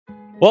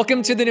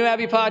Welcome to the New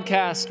Abbey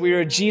Podcast. We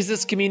are a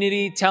Jesus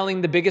community telling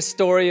the biggest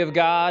story of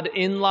God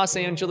in Los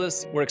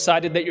Angeles. We're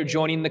excited that you're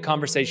joining the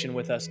conversation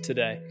with us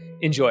today.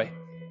 Enjoy.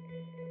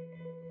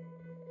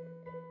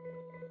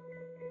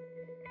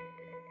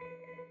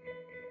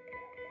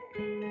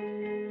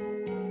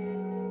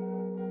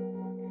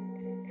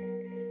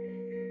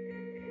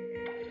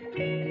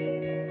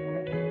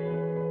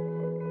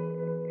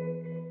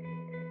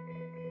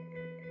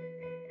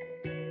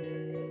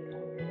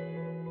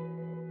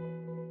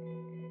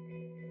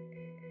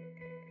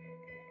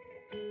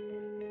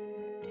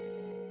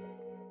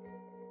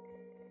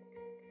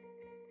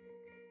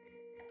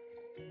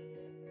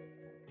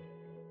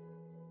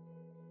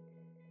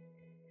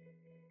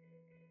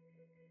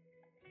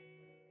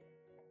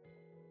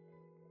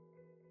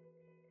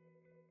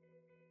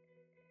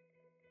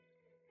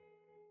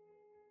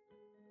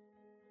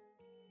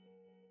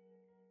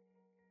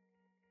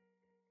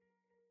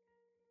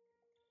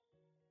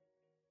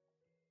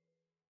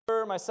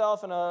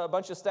 Myself and a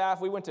bunch of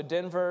staff, we went to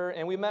Denver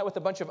and we met with a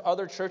bunch of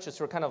other churches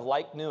who are kind of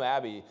like New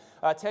Abbey.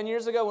 10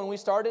 years ago when we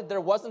started, there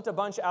wasn't a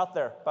bunch out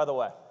there, by the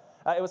way.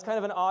 It was kind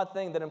of an odd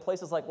thing that in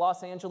places like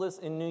Los Angeles,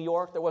 in New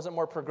York, there wasn't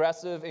more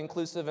progressive,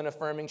 inclusive, and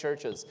affirming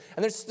churches.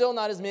 And there's still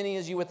not as many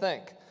as you would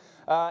think.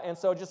 And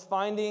so just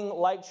finding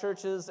like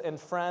churches and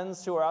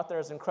friends who are out there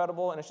is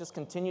incredible, and it's just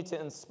continued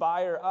to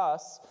inspire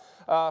us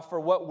for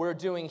what we're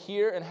doing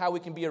here and how we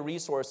can be a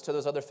resource to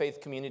those other faith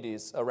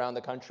communities around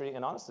the country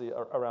and honestly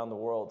around the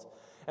world.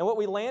 And what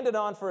we landed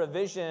on for a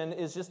vision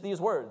is just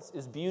these words,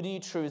 is beauty,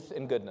 truth,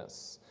 and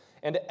goodness.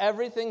 And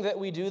everything that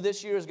we do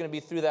this year is going to be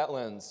through that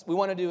lens. We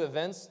want to do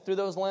events through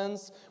those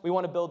lens. We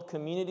want to build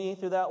community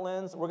through that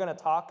lens. We're going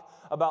to talk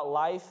about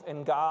life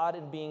and God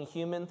and being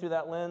human through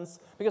that lens.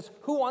 Because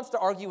who wants to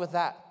argue with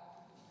that?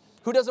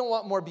 Who doesn't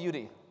want more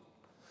beauty?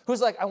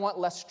 Who's like, I want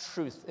less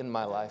truth in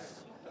my life?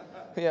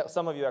 Yeah,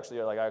 some of you actually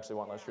are like, I actually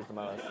want less truth in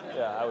my life.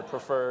 Yeah, I would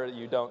prefer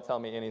you don't tell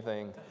me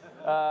anything.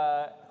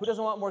 Who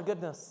doesn't want more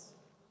goodness?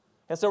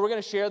 And so we're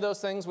going to share those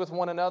things with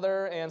one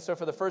another. And so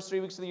for the first 3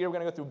 weeks of the year, we're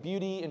going to go through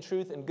beauty and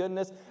truth and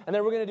goodness. And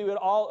then we're going to do it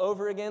all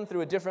over again through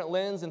a different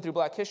lens and through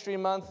Black History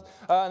Month.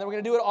 And then we're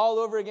going to do it all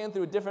over again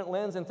through a different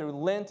lens and through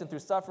Lent and through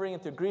suffering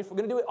and through grief. We're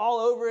going to do it all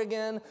over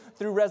again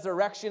through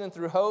resurrection and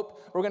through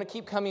hope. We're going to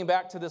keep coming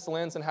back to this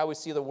lens and how we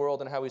see the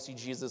world and how we see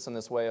Jesus in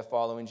this way of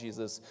following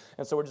Jesus.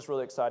 And so we're just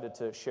really excited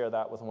to share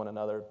that with one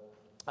another.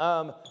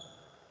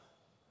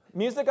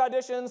 Music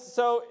auditions.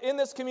 So in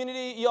this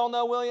community, you all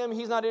know William.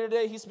 He's not here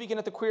today. He's speaking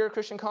at the Queer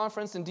Christian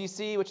Conference in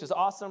D.C., which is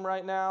awesome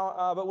right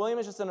now. But William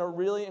has just done a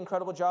really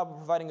incredible job of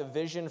providing a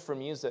vision for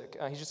music.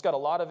 He's just got a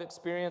lot of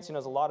experience. He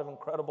knows a lot of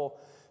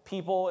incredible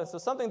people. And so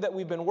something that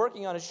we've been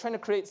working on is trying to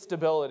create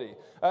stability.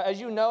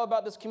 As you know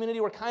about this community,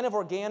 we're kind of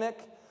organic.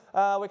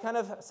 We kind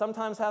of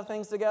sometimes have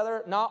things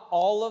together, not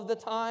all of the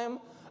time.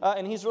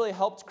 And he's really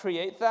helped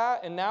create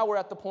that. And now we're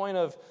at the point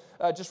of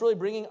just really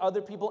bringing other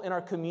people in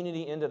our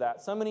community into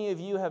that. So many of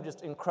you have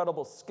just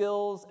incredible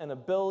skills and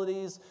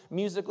abilities,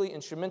 musically,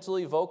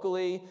 instrumentally,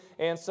 vocally.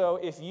 And so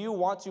if you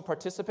want to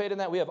participate in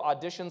that, we have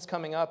auditions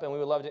coming up, and we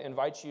would love to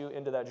invite you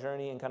into that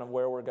journey and kind of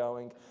where we're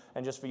going,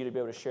 and just for you to be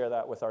able to share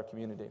that with our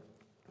community.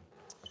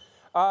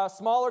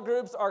 Smaller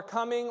groups are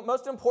coming.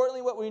 Most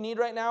importantly, what we need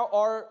right now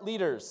are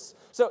leaders.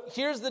 So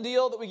here's the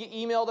deal that we get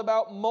emailed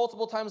about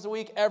multiple times a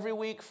week, every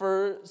week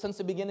since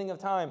the beginning of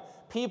time.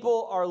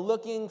 People are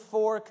looking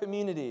for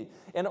community.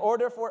 In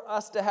order for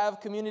us to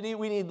have community,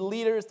 we need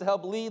leaders to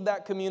help lead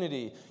that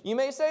community. You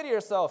may say to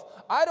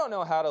yourself, I don't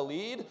know how to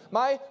lead.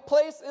 My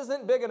place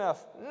isn't big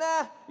enough.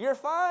 Nah, you're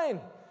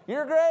fine.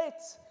 You're great.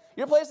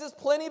 Your place is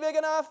plenty big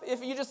enough.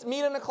 If you just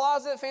meet in a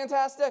closet,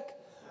 fantastic.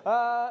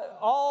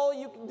 All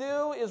you can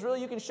do is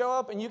really you can show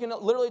up and you can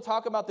literally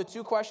talk about the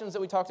two questions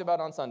that we talked about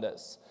on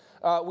Sundays.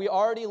 We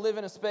already live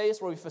in a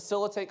space where we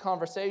facilitate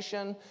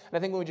conversation, and I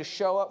think when we just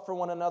show up for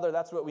one another,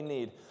 that's what we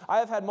need. I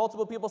have had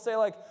multiple people say,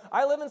 like,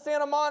 I live in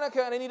Santa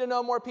Monica and I need to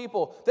know more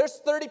people. There's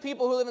 30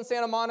 people who live in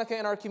Santa Monica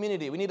in our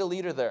community. We need a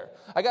leader there.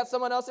 I got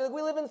someone else say, like,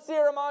 we live in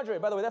Sierra Madre.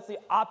 By the way, that's the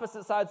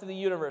opposite sides of the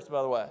universe,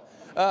 by the way.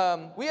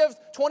 We have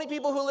 20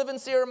 people who live in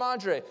Sierra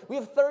Madre. We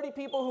have 30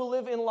 people who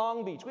live in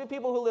Long Beach. We have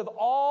people who live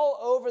all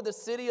over the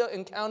city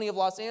and county of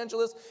Los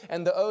Angeles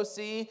and the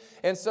OC.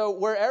 And so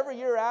wherever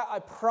you're at, I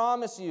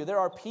promise you, there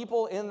are people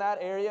in that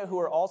area who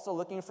are also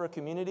looking for a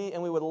community,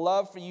 and we would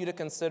love for you to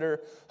consider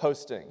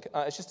hosting.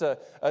 It's just a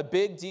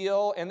big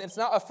deal, and it's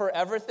not a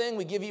forever thing.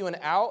 We give you an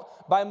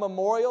out. By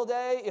Memorial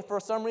Day, if for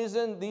some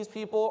reason these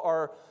people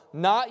are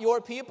not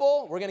your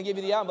people, we're going to give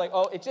you the out. I'm like,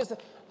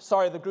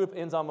 sorry, the group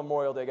ends on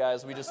Memorial Day,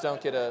 guys. We just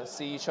don't get to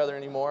see each other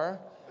anymore.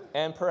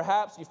 And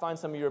perhaps you find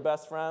some of your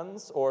best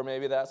friends, or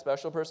maybe that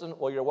special person.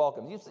 Well, you're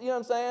welcome. You know what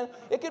I'm saying?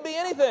 It could be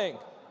anything,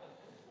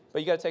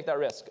 but you got to take that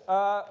risk.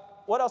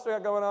 What else we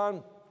got going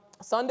on?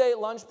 Sunday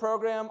lunch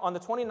program on the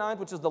 29th,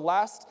 which is the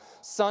last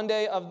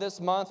Sunday of this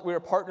month. We are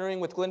partnering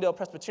with Glendale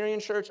Presbyterian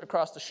Church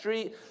across the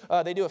street.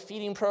 They do a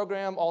feeding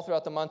program all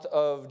throughout the month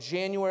of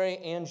January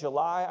and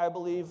July, I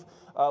believe.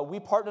 We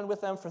partnered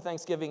with them for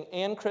Thanksgiving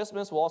and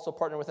Christmas. We'll also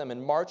partner with them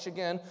in March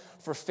again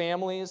for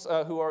families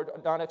who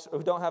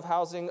don't have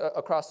housing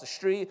across the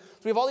street. So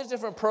we have all these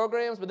different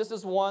programs, but this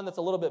is one that's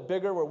a little bit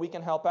bigger where we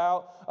can help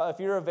out. If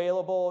you're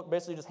available,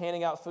 basically just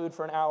handing out food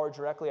for an hour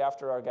directly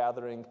after our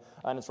gathering,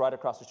 and it's right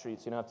across the street,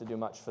 so you don't have to do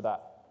much for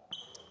that.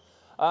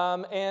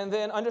 And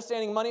then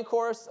Understanding Money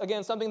course,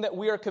 again, something that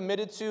we are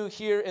committed to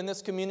here in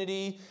this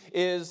community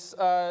is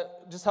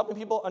just helping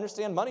people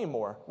understand money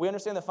more. We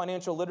understand that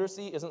financial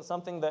literacy isn't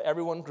something that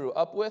everyone grew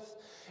up with.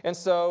 And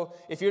so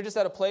if you're just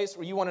at a place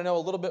where you want to know a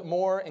little bit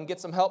more and get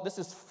some help, this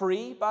is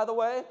free, by the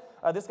way.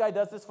 This guy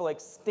does this for like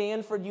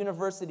Stanford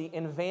University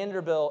and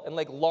Vanderbilt and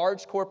like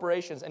large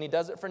corporations, and he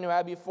does it for New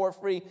Abbey for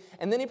free.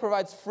 And then he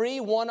provides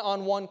free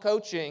one-on-one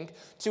coaching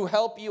to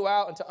help you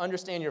out and to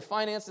understand your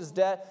finances,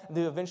 debt, and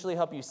to eventually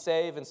help you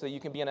save and so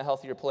you can be in a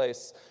healthier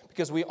place.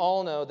 Because we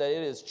all know that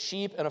it is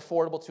cheap and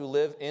affordable to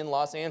live in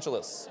Los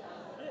Angeles.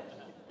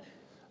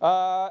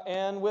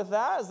 And with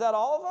that, is that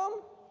all of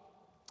them?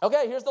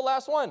 Okay, here's the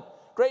last one.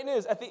 Great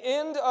news. At the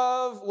end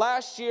of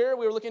last year,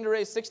 we were looking to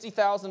raise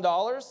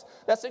 $60,000.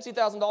 That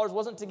 $60,000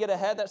 wasn't to get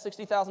ahead. That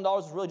 $60,000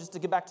 was really just to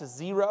get back to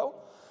zero.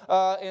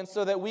 And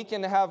so that we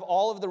can have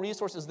all of the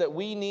resources that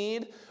we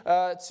need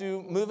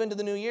to move into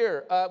the new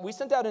year. We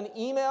sent out an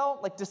email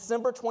like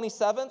December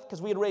 27th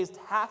because we had raised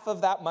half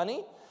of that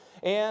money.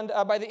 And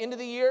by the end of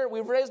the year,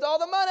 we've raised all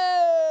the money.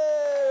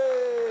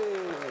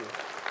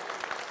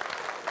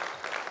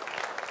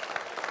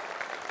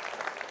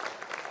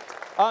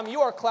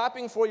 You are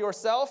clapping for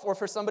yourself or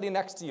for somebody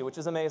next to you, which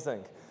is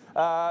amazing.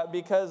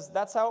 Because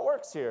that's how it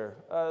works here.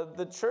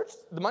 The church,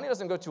 the money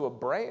doesn't go to a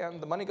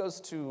brand. The money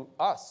goes to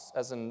us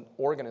as an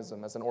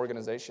organism, as an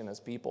organization, as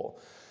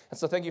people. And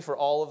so thank you for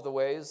all of the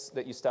ways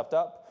that you stepped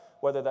up,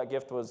 whether that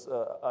gift was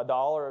 $1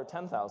 or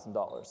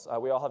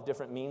 $10,000. We all have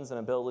different means and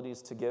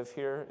abilities to give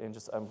here, and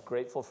I'm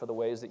grateful for the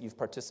ways that you've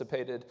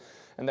participated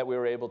and that we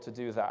were able to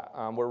do that.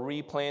 We're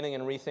replanning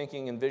and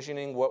rethinking and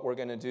visioning what we're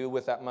going to do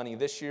with that money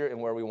this year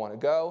and where we want to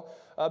go.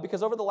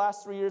 Because over the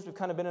last 3 years, we've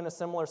kind of been in a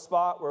similar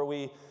spot where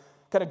we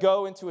kind of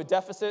go into a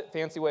deficit,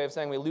 fancy way of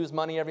saying we lose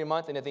money every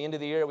month, and at the end of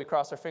the year, we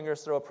cross our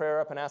fingers, throw a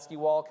prayer up, and ask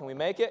you all, can we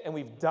make it? And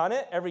we've done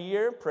it every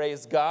year,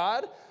 praise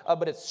God,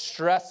 but it's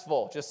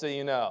stressful, just so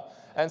you know.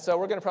 And so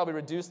we're going to probably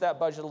reduce that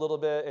budget a little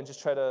bit and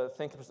just try to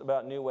think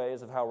about new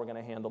ways of how we're going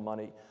to handle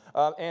money.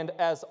 And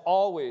as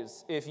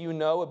always, if you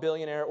know a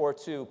billionaire or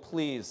two,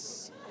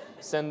 please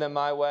send them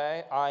my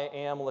way. I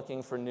am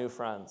looking for new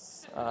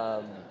friends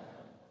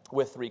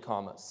with 3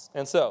 commas.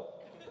 And so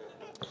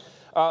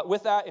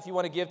with that, if you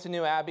want to give to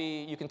New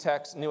Abbey, you can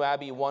text New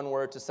Abbey, one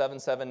word, to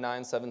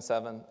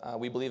 77977.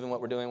 We believe in what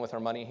we're doing with our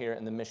money here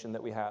and the mission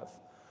that we have.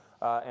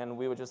 And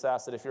we would just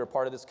ask that if you're a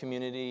part of this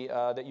community,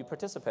 that you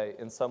participate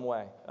in some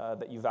way,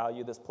 that you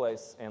value this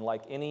place. And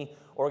like any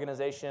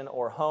organization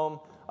or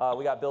home,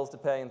 we got bills to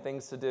pay and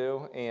things to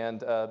do, and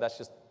that's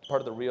just part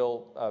of the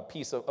real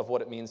piece of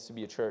what it means to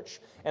be a church.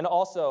 And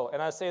also,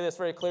 and I say this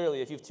very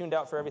clearly, if you've tuned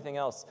out for everything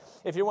else,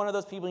 if you're one of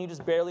those people and you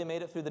just barely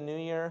made it through the new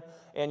year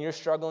and you're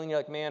struggling, you're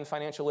like, man,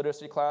 financial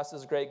literacy class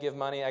is great, give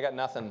money, I got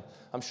nothing,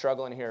 I'm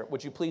struggling here.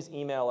 Would you please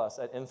email us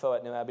at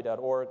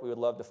info@newabbey.org? We would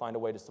love to find a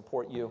way to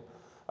support you.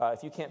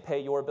 If you can't pay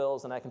your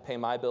bills, then I can pay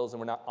my bills, and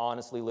we're not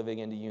honestly living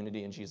into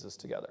unity in Jesus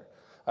together.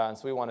 And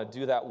so we want to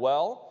do that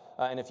well.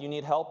 And if you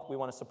need help, we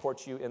want to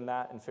support you in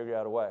that and figure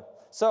out a way.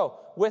 So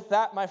with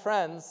that, my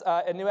friends,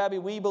 at New Abbey,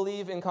 we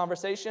believe in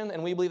conversation,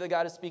 and we believe that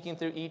God is speaking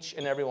through each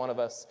and every one of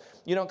us.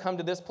 You don't come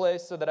to this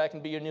place so that I can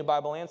be your new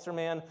Bible answer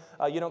man.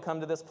 You don't come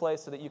to this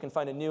place so that you can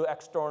find a new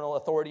external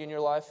authority in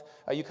your life.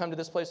 You come to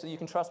this place so that you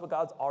can trust what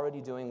God's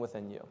already doing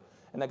within you,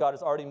 and that God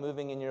is already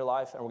moving in your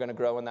life, and we're going to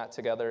grow in that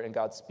together, and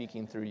God's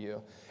speaking through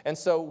you. And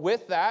so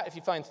with that, if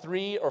you find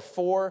 3 or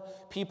 4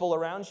 people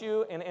around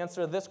you and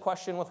answer this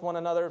question with one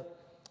another,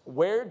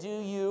 where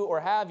do you or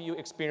have you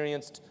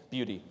experienced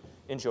beauty?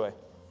 Enjoy.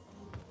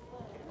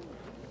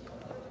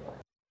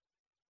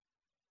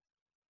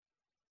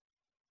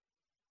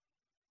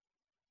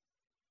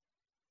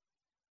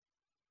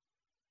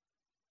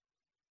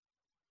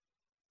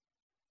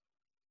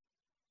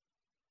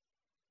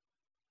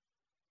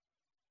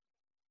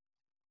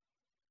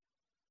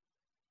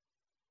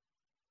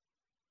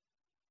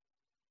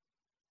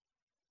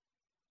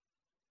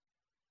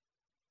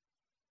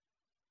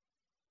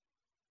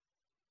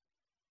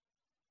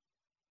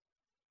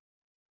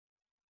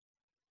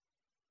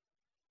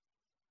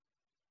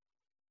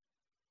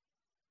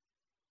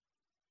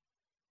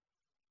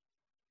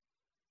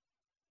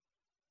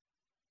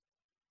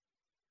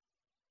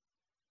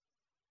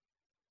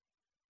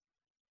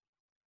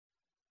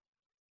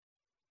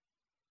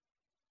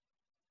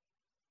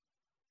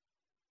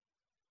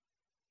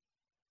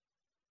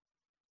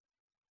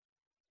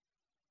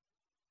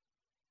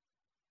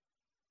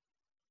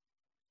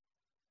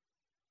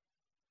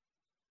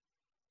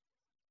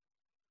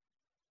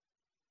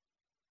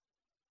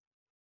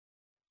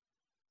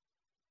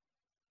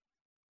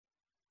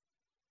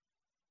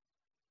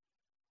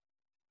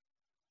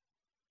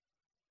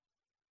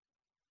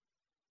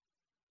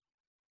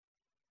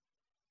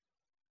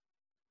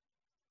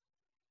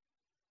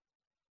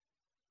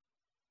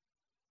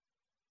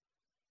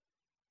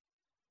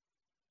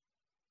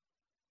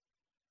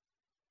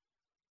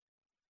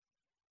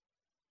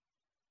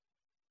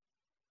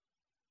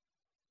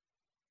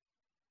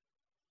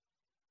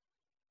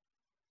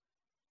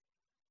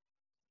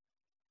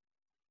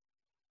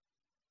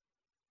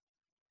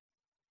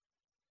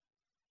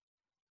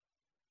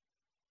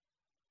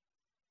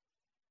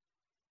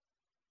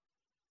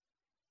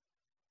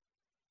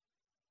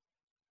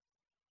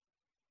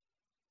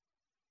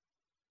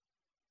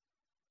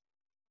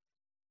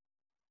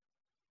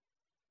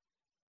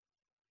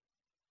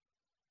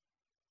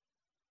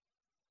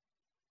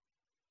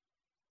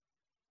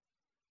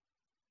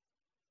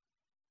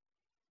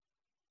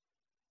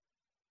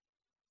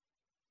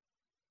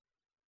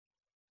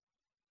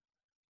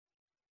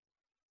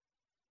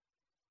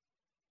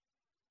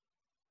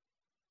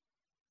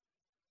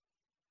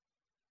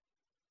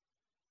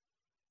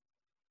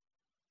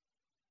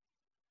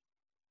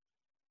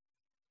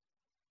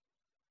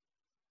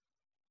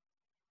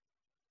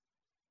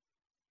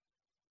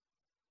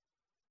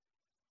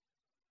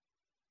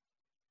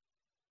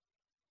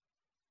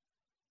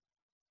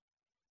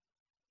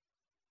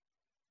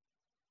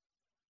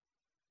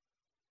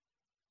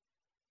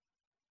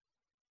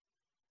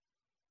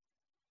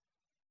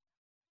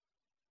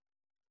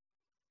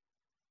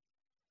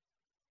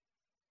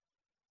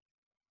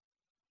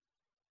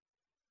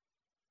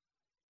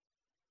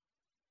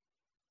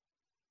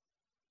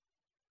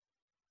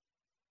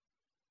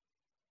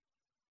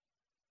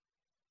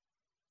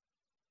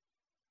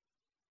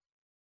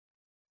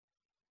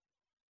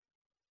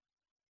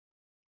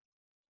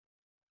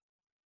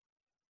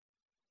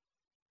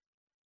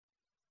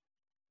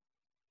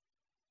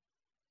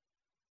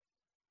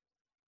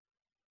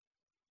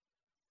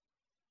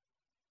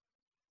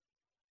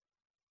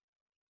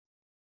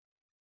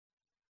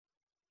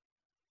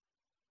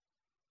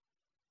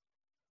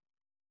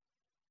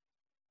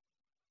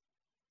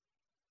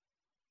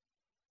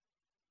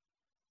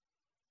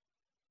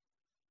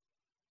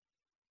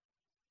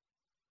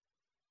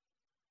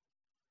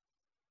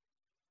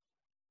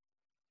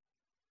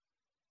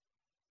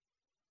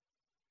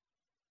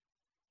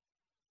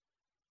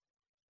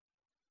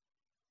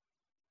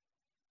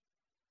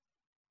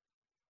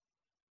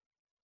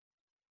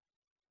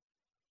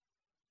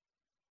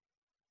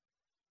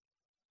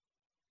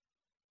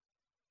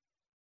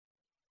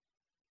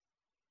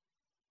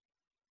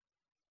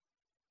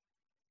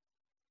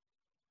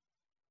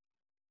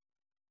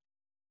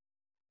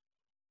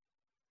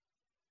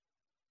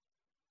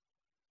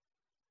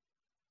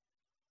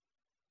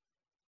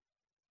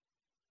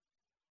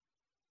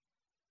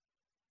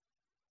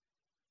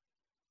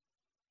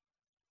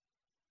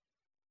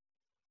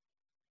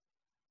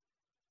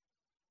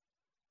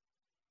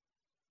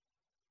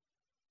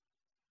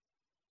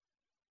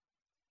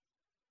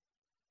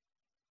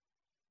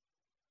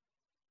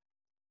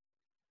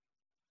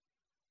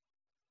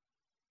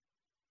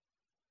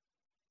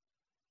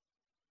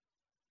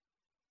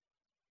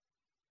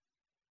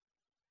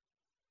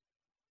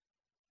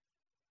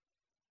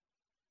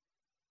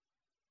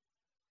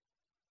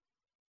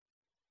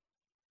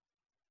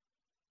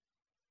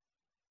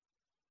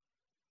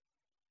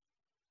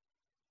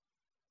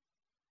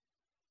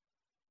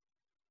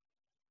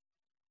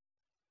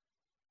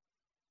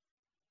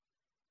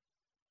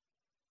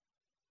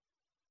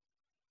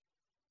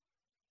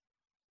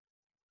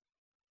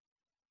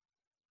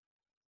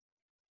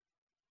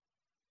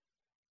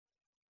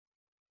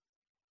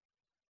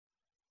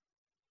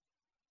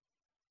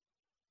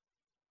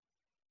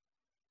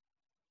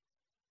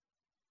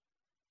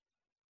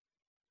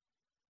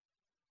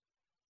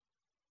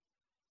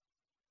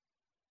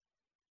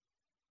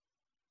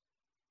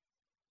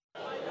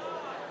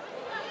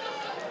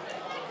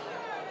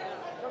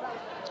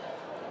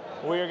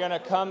 We're going to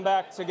come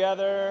back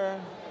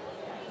together.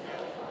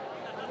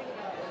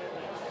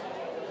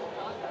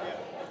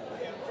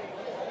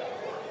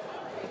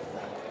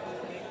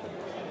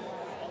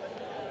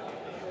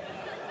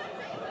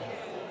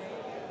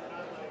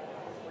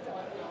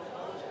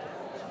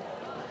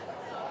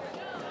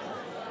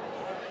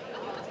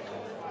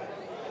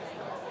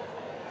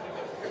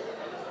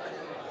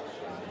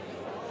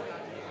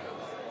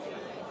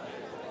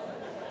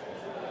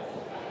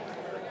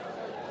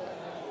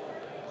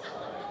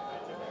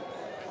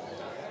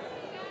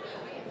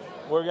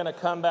 We're going to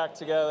come back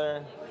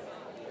together.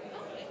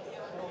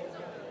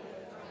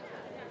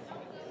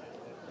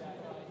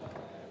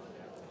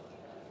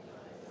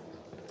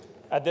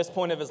 At this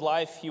point of his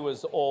life, he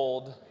was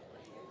old,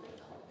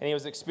 and he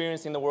was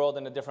experiencing the world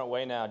in a different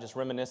way now, just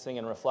reminiscing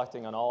and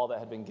reflecting on all that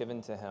had been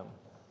given to him,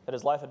 that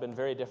his life had been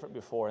very different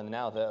before, and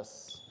now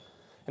this.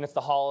 And it's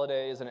the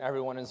holidays, and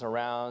everyone is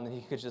around, and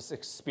he could just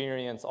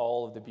experience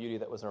all of the beauty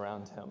that was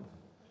around him.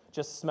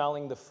 Just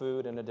smelling the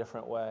food in a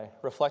different way,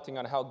 reflecting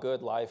on how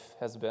good life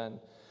has been,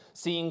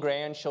 seeing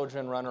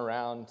grandchildren run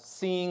around,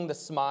 seeing the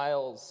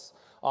smiles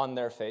on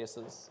their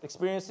faces,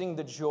 experiencing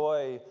the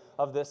joy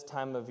of this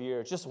time of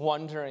year, just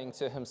wondering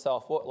to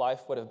himself what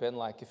life would have been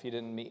like if he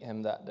didn't meet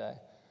him that day.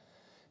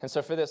 And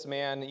so for this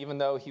man, even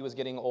though he was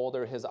getting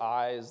older, his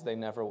eyes, they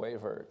never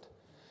wavered.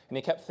 And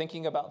he kept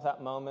thinking about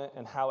that moment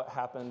and how it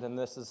happened, and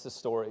this is the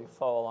story.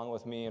 Follow along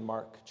with me in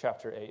Mark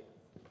chapter 8.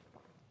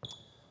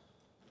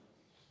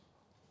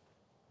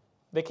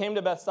 They came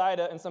to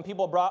Bethsaida, and some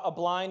people brought a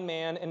blind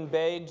man and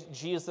begged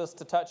Jesus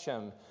to touch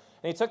him. And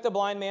he took the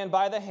blind man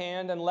by the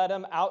hand and led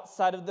him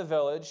outside of the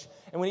village.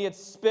 And when he had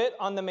spit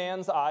on the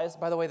man's eyes,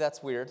 by the way,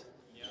 that's weird.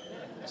 Yeah.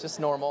 It's just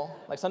normal.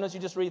 Like sometimes you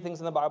just read things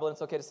in the Bible and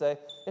it's okay to say,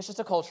 it's just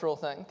a cultural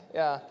thing.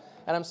 Yeah.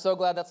 And I'm so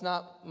glad that's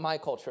not my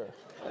culture.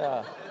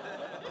 Yeah.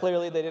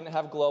 Clearly they didn't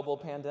have global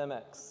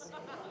pandemics.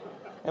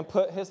 And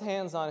put his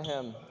hands on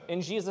him.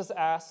 And Jesus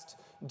asked,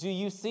 do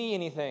you see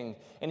anything?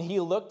 And he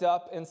looked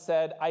up and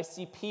said, I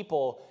see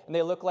people, and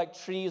they look like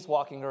trees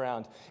walking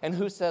around. And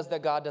who says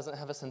that God doesn't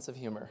have a sense of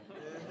humor?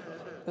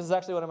 This is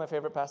actually one of my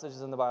favorite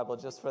passages in the Bible,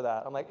 just for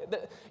that. I'm like,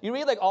 you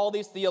read like all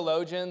these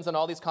theologians and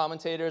all these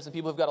commentators and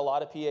people who've got a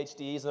lot of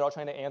PhDs, and they're all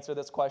trying to answer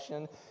this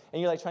question. And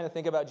you're like trying to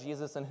think about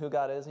Jesus and who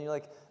God is. And you're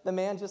like, the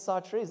man just saw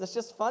trees. That's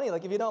just funny.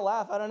 Like if you don't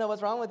laugh, I don't know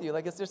what's wrong with you.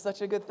 Like it's just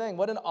such a good thing.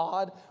 What an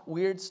odd,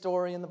 weird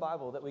story in the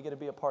Bible that we get to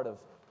be a part of.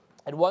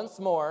 And once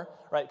more,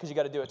 right, because you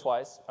got to do it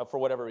twice for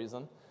whatever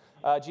reason,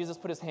 Jesus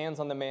put his hands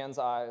on the man's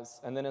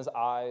eyes, and then his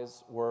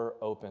eyes were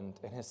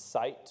opened, and his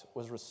sight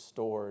was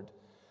restored.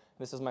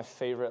 This is my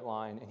favorite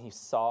line, and he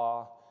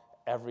saw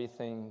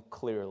everything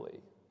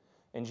clearly.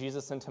 And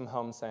Jesus sent him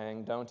home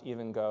saying, don't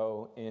even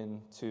go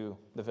into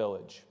the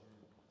village.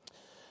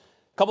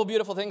 A couple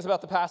beautiful things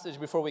about the passage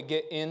before we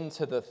get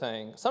into the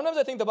thing. Sometimes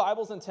I think the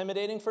Bible's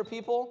intimidating for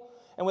people.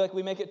 And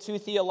we make it too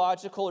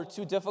theological or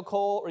too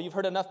difficult, or you've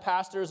heard enough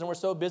pastors and we're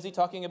so busy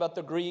talking about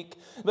the Greek.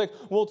 Like,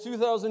 well,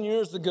 2,000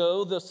 years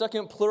ago, the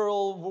second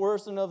plural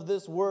version of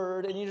this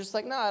word, and you're just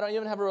like, I don't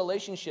even have a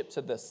relationship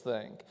to this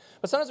thing.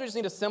 But sometimes we just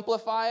need to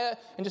simplify it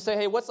and just say,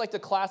 hey, what's like the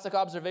classic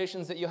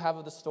observations that you have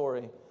of the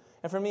story?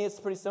 And for me, it's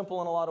pretty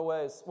simple in a lot of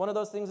ways. One of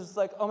those things is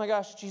like, oh my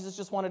gosh, Jesus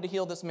just wanted to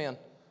heal this man.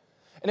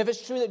 And if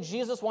it's true that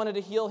Jesus wanted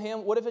to heal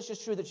him, what if it's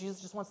just true that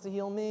Jesus just wants to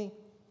heal me?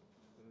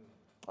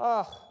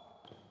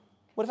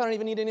 What if I don't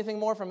even need anything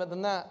more from it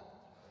than that?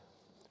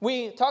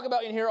 We talk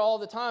about in here all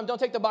the time, don't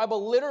take the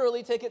Bible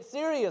literally, take it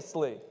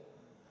seriously.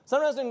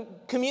 Sometimes in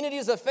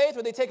communities of faith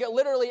where they take it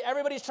literally,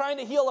 everybody's trying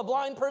to heal a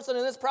blind person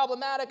and it's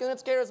problematic and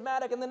it's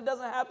charismatic and then it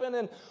doesn't happen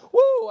and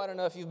woo, I don't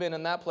know if you've been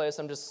in that place.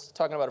 I'm just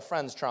talking about a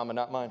friend's trauma,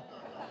 not mine.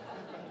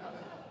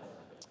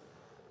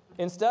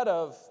 Instead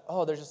of,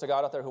 there's just a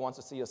God out there who wants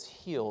to see us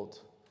healed.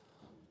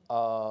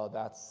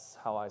 That's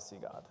how I see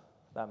God.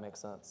 That makes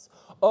sense.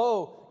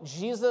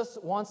 Jesus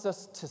wants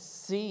us to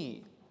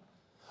see.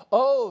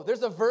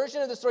 There's a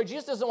version of the story.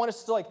 Jesus doesn't want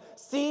us to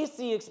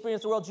see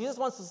experience the world. Jesus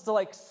wants us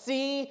to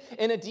see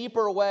in a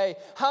deeper way.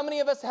 How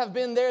many of us have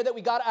been there that we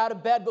got out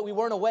of bed but we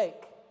weren't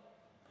awake?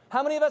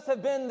 How many of us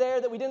have been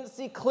there that we didn't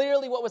see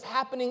clearly what was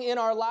happening in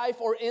our life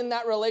or in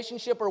that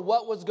relationship or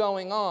what was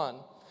going on?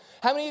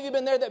 How many of you have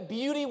been there that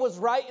beauty was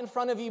right in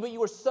front of you, but you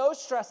were so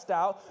stressed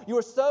out, you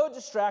were so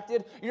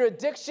distracted, your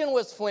addiction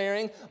was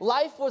flaring,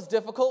 life was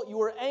difficult, you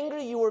were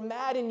angry, you were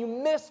mad, and you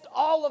missed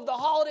all of the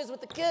holidays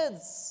with the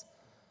kids?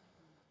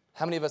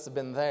 How many of us have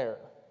been there?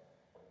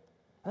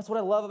 That's what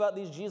I love about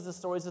these Jesus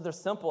stories, is they're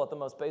simple at the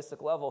most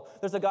basic level.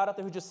 There's a God out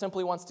there who just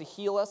simply wants to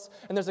heal us,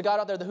 and there's a God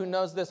out there who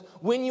knows this.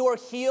 When you are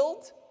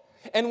healed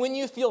and when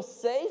you feel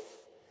safe,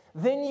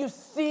 then you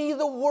see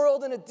the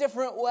world in a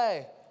different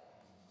way.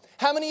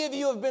 How many of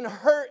you have been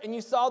hurt and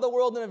you saw the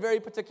world in a very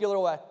particular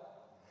way?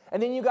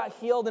 And then you got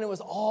healed and it was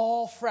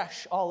all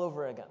fresh all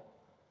over again.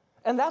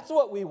 And that's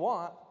what we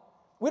want.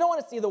 We don't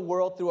want to see the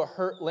world through a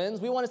hurt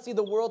lens. We want to see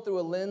the world through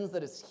a lens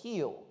that is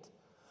healed.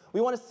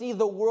 We want to see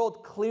the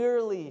world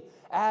clearly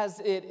as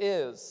it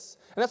is.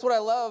 And that's what I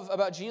love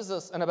about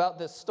Jesus and about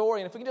this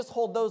story. And if we can just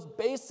hold those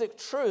basic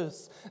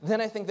truths, then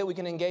I think that we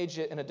can engage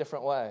it in a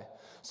different way.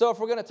 So if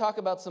we're going to talk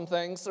about some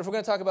things, if we're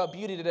going to talk about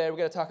beauty today, we're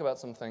going to talk about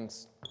some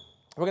things.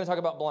 We're going to talk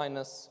about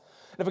blindness.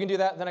 And if we can do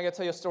that, then I got to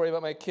tell you a story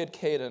about my kid,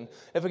 Caden.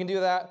 If we can do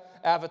that,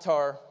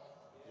 Avatar.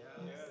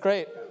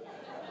 Great.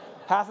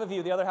 Half of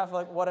you, the other half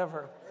like,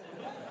 whatever.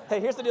 Hey,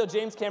 here's the deal.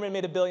 James Cameron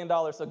made $1 billion,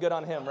 so good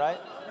on him, right?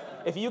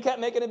 If you kept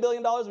making $1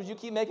 billion, would you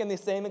keep making the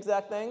same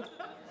exact thing?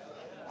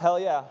 Hell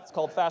yeah. It's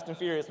called Fast and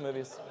Furious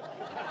movies.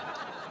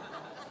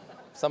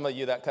 Some of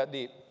you, that cut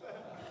deep.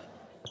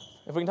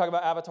 If we can talk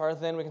about Avatar,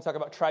 then we can talk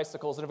about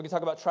tricycles. And if we can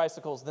talk about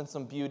tricycles, then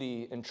some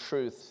beauty and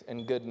truth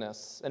and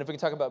goodness. And if we can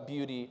talk about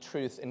beauty,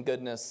 truth, and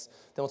goodness,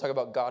 then we'll talk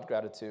about God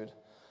gratitude.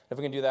 If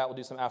we can do that, we'll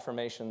do some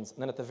affirmations.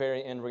 And then at the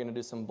very end, we're going to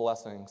do some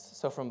blessings.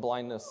 So from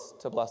blindness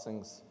to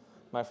blessings,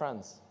 my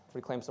friends,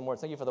 reclaim some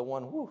words. Thank you for the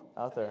one woo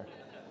out there.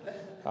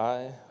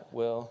 I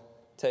will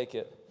take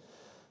it.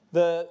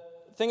 The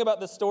thing about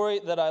this story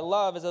that I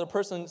love is that a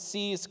person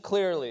sees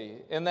clearly.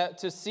 And that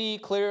to see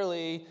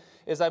clearly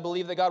is I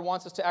believe that God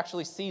wants us to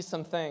actually see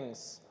some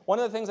things. One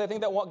of the things I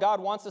think that God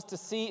wants us to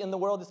see in the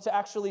world is to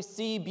actually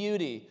see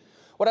beauty.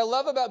 What I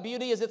love about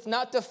beauty is it's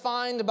not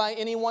defined by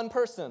any one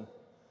person.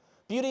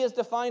 Beauty is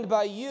defined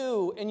by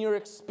you and your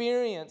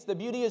experience. The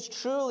beauty is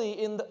truly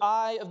in the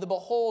eye of the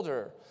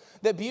beholder.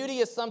 That beauty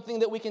is something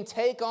that we can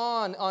take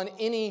on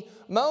any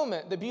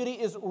moment. The beauty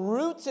is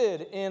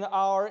rooted in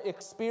our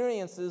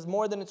experiences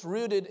more than it's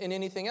rooted in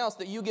anything else.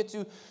 That you get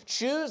to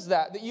choose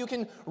that you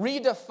can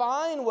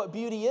redefine what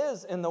beauty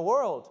is in the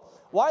world.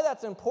 Why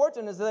that's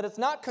important is that it's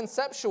not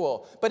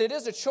conceptual, but it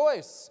is a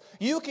choice.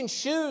 You can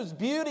choose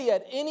beauty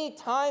at any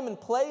time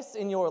and place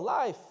in your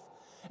life.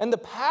 And the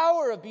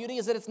power of beauty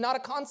is that it's not a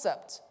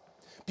concept.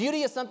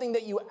 Beauty is something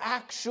that you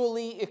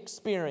actually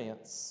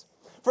experience.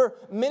 For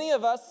many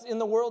of us in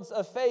the worlds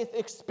of faith,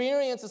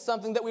 experience is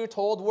something that we were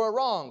told were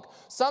wrong.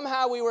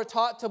 Somehow we were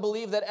taught to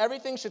believe that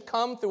everything should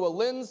come through a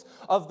lens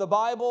of the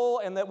Bible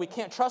and that we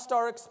can't trust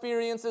our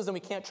experiences and we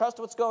can't trust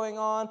what's going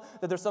on,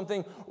 that there's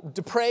something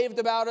depraved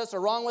about us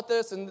or wrong with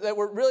us, and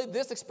that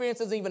this experience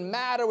doesn't even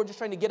matter. We're just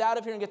trying to get out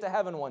of here and get to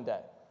heaven one day.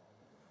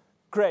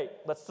 Great.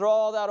 Let's throw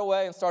all that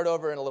away and start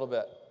over in a little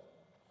bit.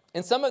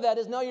 And some of that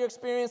is, no, your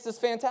experience is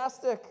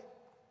fantastic.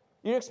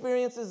 Your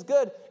experience is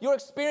good. Your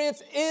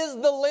experience is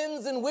the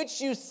lens in which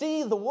you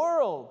see the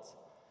world.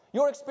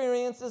 Your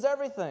experience is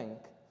everything.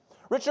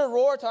 Richard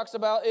Rohr talks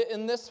about it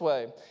in this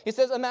way. He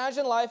says,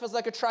 imagine life as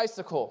like a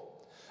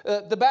tricycle.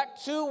 The back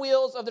two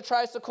wheels of the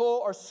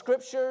tricycle are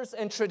scriptures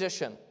and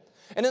tradition.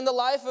 And in the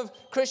life of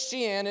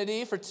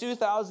Christianity for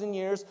 2,000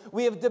 years,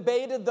 we have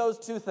debated those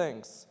two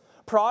things.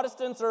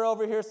 Protestants are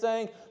over here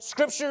saying,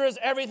 Scripture is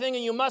everything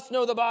and you must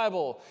know the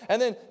Bible.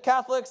 And then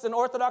Catholics and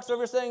Orthodox are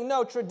over here saying,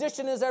 no,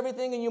 tradition is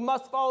everything and you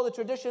must follow the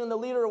tradition and the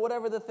leader or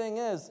whatever the thing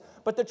is.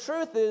 But the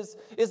truth is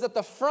that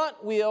the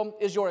front wheel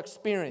is your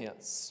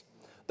experience.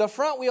 The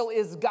front wheel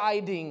is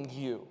guiding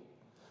you.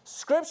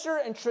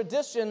 Scripture and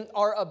tradition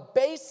are a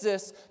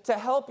basis to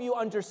help you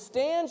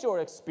understand your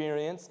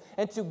experience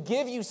and to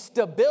give you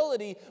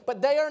stability,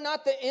 but they are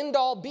not the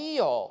end-all,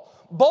 be-all.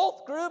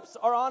 Both groups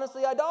are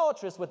honestly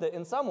idolatrous with it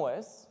in some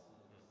ways.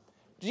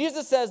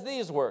 Jesus says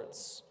these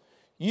words,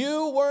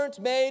 you weren't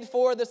made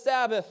for the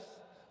Sabbath.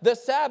 The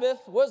Sabbath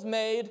was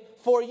made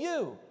for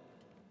you.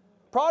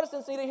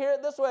 Protestants need to hear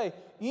it this way.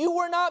 You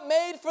were not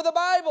made for the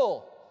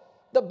Bible.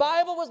 The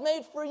Bible was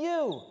made for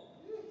you.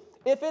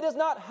 If it is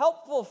not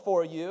helpful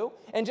for you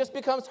and just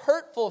becomes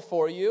hurtful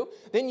for you,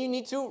 then you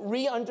need to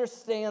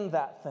re-understand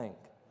that thing.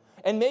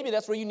 And maybe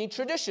that's where you need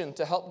tradition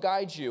to help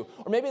guide you.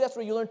 Or maybe that's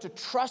where you learn to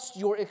trust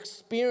your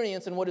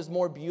experience in what is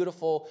more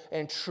beautiful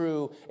and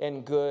true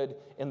and good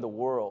in the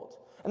world.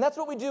 And that's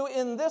what we do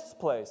in this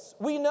place.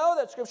 We know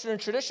that Scripture and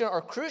tradition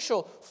are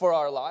crucial for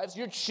our lives.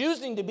 You're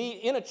choosing to be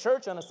in a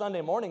church on a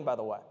Sunday morning, by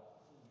the way.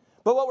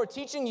 But what we're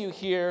teaching you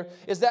here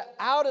is that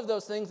out of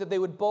those things, that they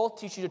would both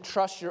teach you to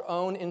trust your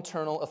own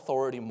internal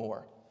authority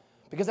more.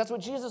 Because that's what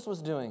Jesus was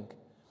doing.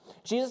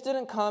 Jesus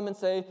didn't come and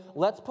say,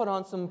 let's put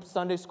on some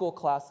Sunday school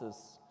classes.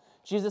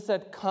 Jesus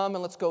said, come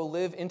and let's go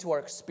live into our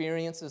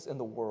experiences in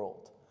the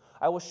world.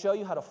 I will show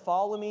you how to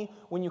follow me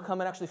when you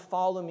come and actually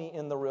follow me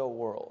in the real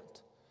world.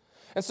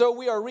 And so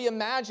we are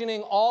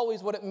reimagining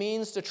always what it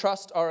means to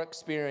trust our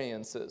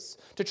experiences,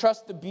 to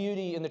trust the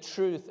beauty and the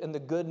truth and the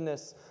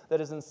goodness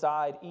that is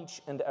inside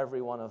each and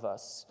every one of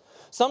us.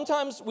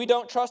 Sometimes we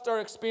don't trust our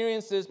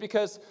experiences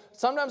because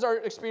sometimes our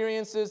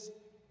experiences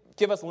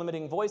give us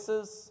limiting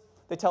voices.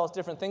 They tell us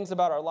different things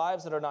about our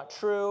lives that are not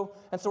true.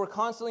 And so we're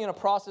constantly in a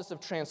process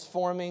of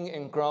transforming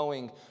and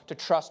growing to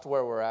trust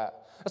where we're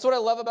at. That's what I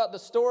love about the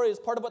story. Is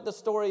part of what the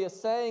story is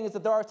saying is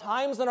that there are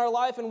times in our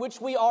life in which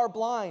we are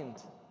blind.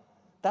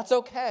 That's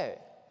okay.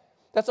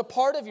 That's a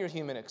part of your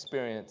human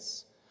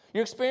experience.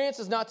 Your experience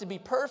is not to be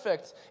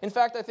perfect. In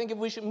fact, I think if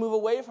we should move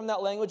away from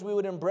that language, we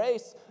would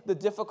embrace the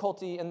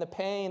difficulty and the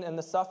pain and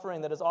the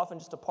suffering that is often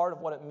just a part of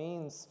what it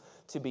means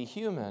to be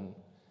human.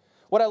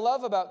 What I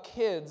love about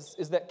kids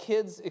is that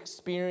kids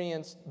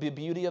experience the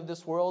beauty of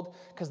this world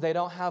because they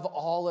don't have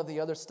all of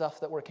the other stuff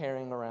that we're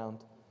carrying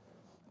around.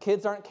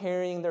 Kids aren't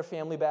carrying their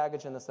family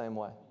baggage in the same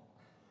way.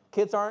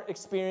 Kids aren't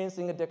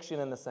experiencing addiction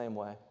in the same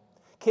way.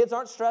 Kids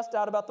aren't stressed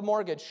out about the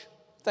mortgage,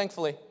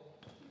 thankfully.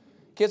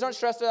 Kids aren't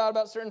stressed out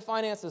about certain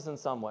finances in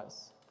some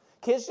ways.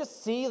 Kids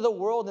just see the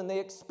world and they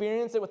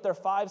experience it with their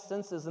five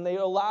senses, and they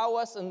allow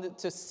us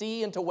to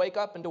see and to wake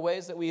up into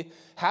ways that we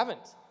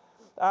haven't.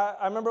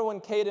 I remember when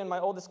Caden, my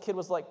oldest kid,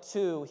 was like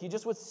 2, he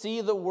just would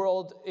see the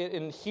world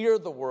and hear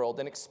the world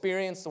and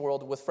experience the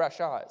world with fresh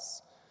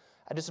eyes.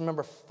 I just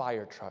remember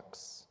fire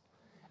trucks.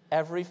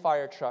 Every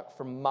fire truck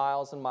for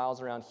miles and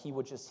miles around, he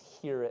would just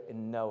hear it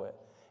and know it.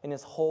 And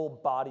his whole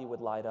body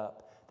would light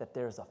up that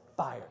there's a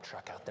fire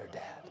truck out there,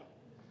 Dad.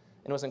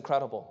 And it was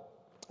incredible.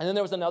 And then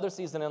there was another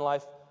season in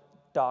life,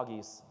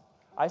 doggies.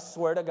 I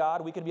swear to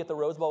God, we could be at the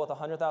Rose Bowl with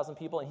 100,000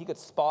 people, and he could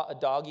spot a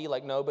doggy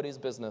like nobody's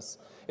business.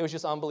 It was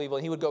just unbelievable.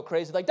 He would go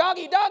crazy, like,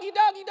 doggy, doggy,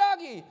 doggy,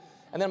 doggy.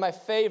 And then my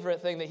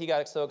favorite thing that he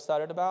got so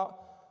excited about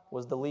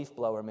was the leaf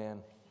blower, man.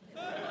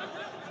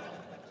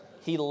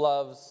 He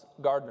loves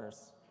gardeners.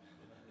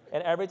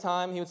 And every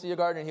time he would see a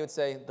gardener, he would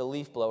say, the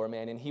leaf blower,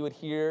 man. And he would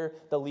hear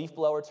the leaf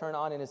blower turn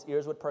on, and his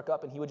ears would perk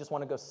up, and he would just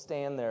want to go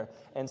stand there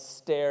and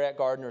stare at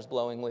gardeners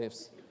blowing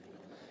leaves.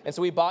 And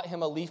so we bought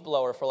him a leaf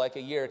blower for like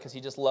a year because he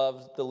just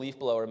loved the leaf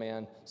blower,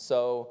 man,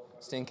 so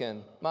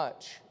stinking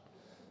much.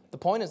 The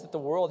point is that the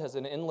world has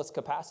an endless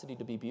capacity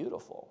to be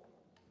beautiful.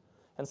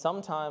 And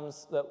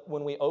sometimes that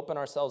when we open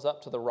ourselves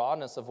up to the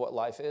rawness of what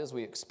life is,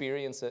 we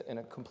experience it in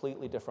a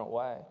completely different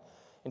way.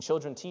 And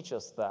children teach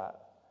us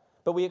that.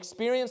 But we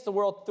experience the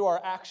world through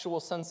our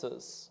actual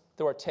senses,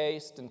 through our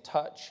taste and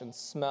touch and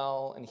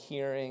smell and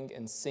hearing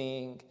and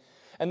seeing.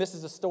 And this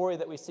is a story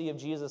that we see of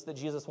Jesus, that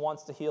Jesus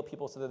wants to heal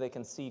people so that they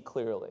can see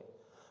clearly.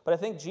 But I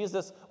think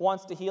Jesus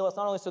wants to heal us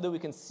not only so that we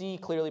can see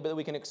clearly, but that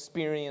we can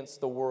experience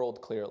the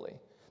world clearly,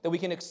 that we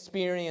can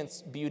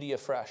experience beauty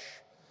afresh,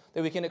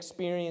 that we can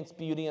experience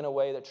beauty in a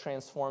way that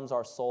transforms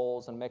our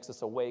souls and makes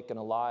us awake and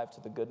alive to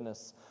the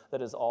goodness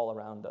that is all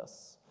around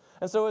us.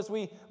 And so as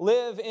we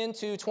live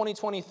into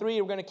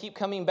 2023, we're going to keep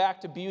coming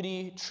back to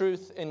beauty,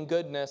 truth, and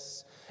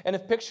goodness. And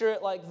if picture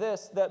it like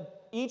this,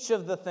 that each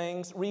of the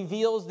things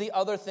reveals the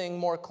other thing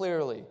more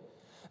clearly.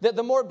 That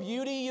the more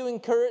beauty you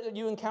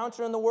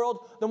encounter in the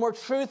world, the more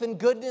truth and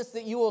goodness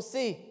that you will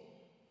see.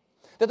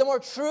 That the more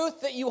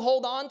truth that you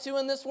hold on to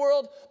in this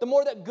world, the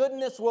more that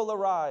goodness will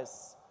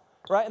arise.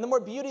 Right? And the more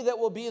beauty that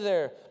will be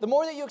there. The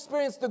more that you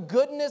experience the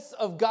goodness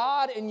of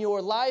God in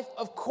your life,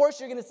 of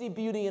course you're going to see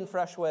beauty in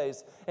fresh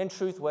ways and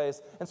truth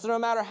ways. And so no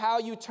matter how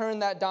you turn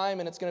that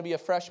diamond, it's going to be a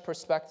fresh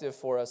perspective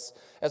for us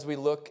as we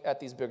look at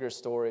these bigger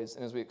stories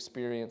and as we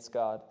experience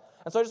God.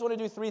 And so I just want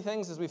to do 3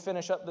 things as we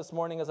finish up this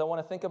morning, as I want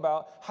to think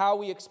about how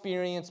we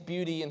experience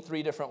beauty in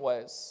 3 different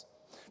ways.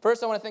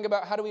 First, I want to think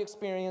about how do we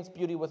experience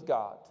beauty with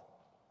God.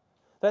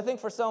 But I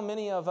think for so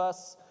many of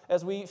us,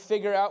 as we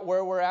figure out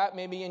where we're at,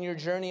 maybe in your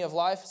journey of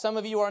life, some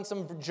of you are on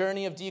some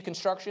journey of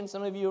deconstruction.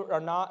 Some of you are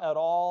not at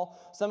all.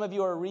 Some of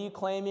you are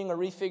reclaiming or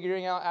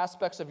refiguring out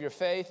aspects of your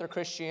faith or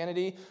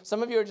Christianity.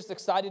 Some of you are just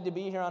excited to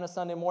be here on a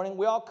Sunday morning.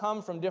 We all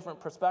come from different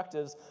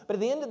perspectives. But at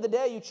the end of the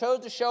day, you chose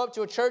to show up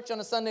to a church on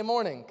a Sunday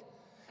morning.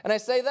 And I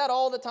say that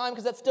all the time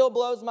because that still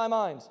blows my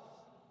mind.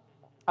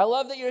 I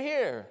love that you're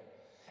here.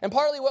 And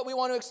partly what we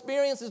want to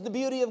experience is the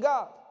beauty of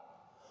God.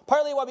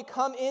 Partly why we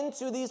come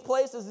into these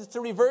places is to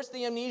reverse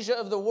the amnesia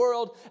of the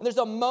world. And there's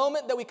a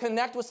moment that we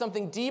connect with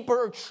something deeper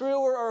or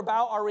truer or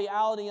about our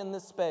reality in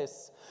this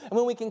space. And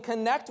when we can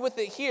connect with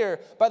it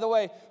here, by the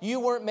way, you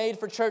weren't made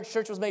for church.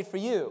 Church was made for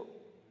you.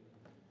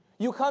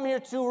 You come here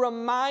to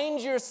remind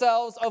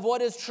yourselves of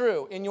what is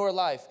true in your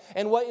life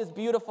and what is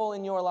beautiful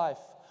in your life.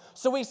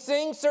 So we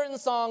sing certain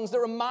songs that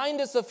remind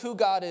us of who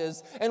God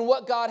is and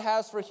what God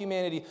has for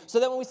humanity. So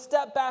that when we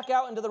step back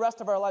out into the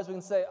rest of our lives, we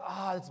can say,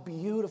 it's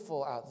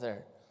beautiful out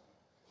there.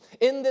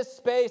 In this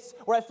space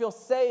where I feel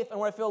safe and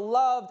where I feel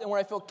loved and where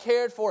I feel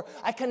cared for,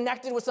 I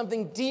connected with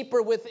something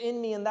deeper within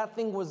me, and that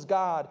thing was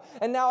God.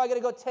 And now I got to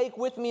go take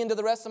with me into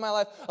the rest of my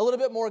life a little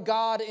bit more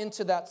God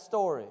into that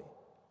story.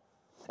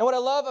 And what I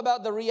love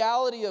about the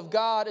reality of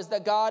God is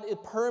that God,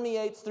 it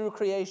permeates through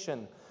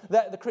creation.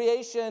 That the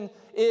creation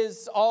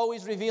is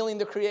always revealing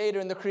the Creator,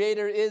 and the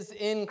Creator is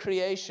in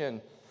creation.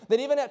 That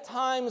even at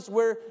times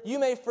where you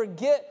may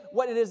forget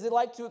what it is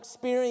like to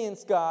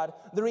experience God,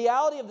 the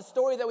reality of the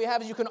story that we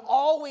have is you can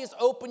always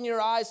open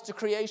your eyes to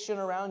creation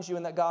around you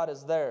and that God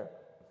is there.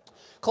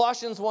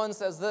 Colossians 1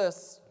 says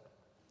this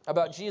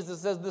about Jesus.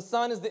 It says, the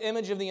Son is the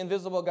image of the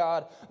invisible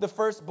God, the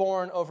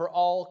firstborn over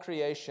all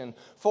creation.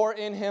 For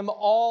in him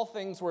all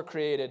things were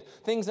created,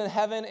 things in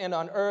heaven and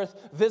on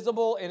earth,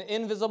 visible and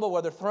invisible,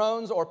 whether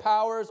thrones or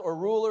powers or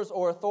rulers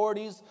or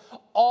authorities.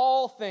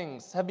 All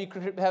things have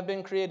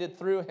been created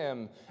through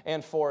him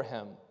and for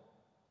him.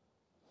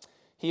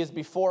 He is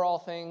before all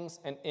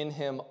things, and in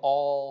him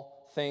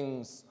all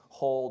things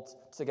hold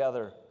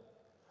together.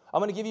 I'm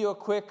going to give you a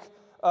quick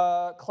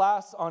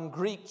class on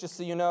Greek, just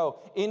so you know.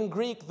 In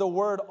Greek, the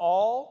word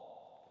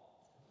all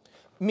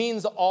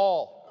means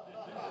all.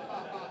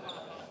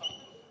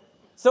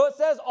 So it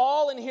says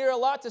all in here a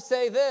lot to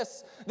say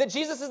this, that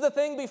Jesus is the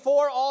thing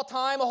before all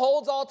time,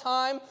 holds all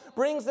time,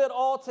 brings it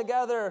all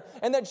together,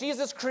 and that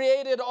Jesus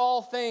created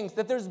all things,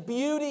 that there's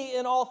beauty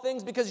in all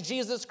things because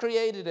Jesus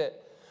created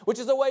it, which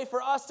is a way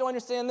for us to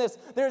understand this.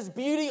 There's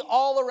beauty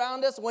all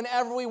around us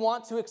whenever we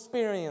want to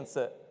experience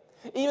it.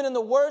 Even in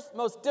the worst,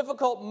 most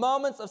difficult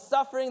moments of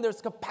suffering, there's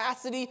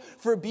capacity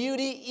for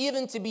beauty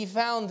even to be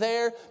found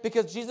there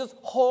because Jesus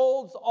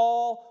holds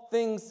all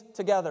things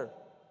together.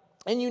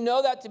 And you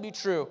know that to be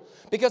true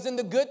because in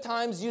the good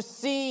times, you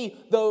see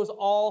those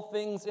all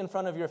things in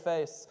front of your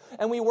face.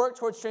 And we work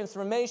towards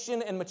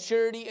transformation and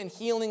maturity and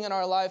healing in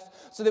our life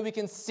so that we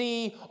can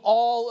see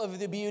all of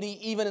the beauty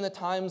even in the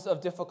times of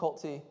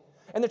difficulty.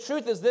 And the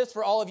truth is this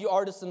for all of you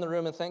artists in the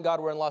room, and thank God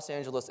we're in Los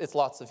Angeles, it's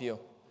lots of you,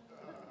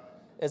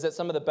 is that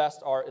some of the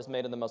best art is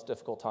made in the most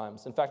difficult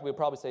times. In fact, we would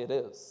probably say it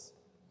is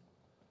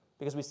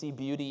because we see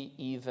beauty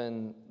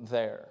even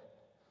there.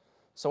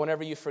 So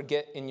whenever you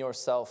forget in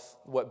yourself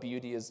what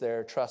beauty is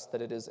there, trust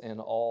that it is in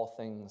all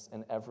things,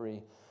 in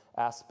every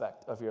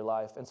aspect of your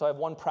life. And so I have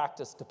one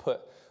practice to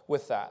put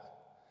with that.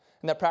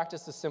 And that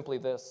practice is simply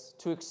this.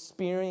 To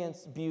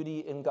experience beauty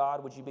in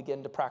God, would you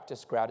begin to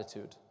practice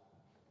gratitude?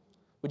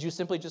 Would you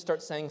simply just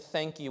start saying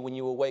thank you when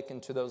you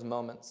awaken to those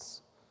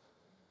moments?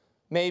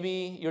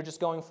 Maybe you're just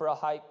going for a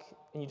hike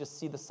and you just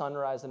see the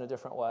sunrise in a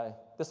different way.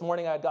 This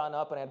morning I had gotten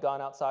up and I had gone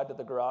outside to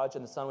the garage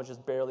and the sun was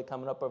just barely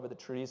coming up over the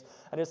trees.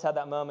 I just had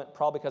that moment,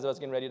 probably because I was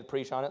getting ready to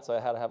preach on it, so I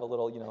had to have a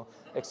little,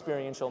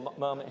 experiential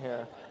moment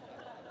here.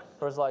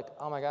 Where it's like,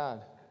 oh my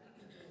God,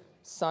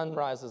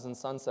 sunrises and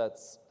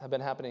sunsets have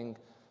been happening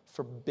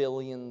for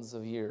billions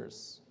of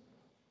years.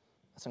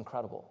 That's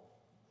incredible.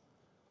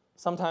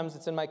 Sometimes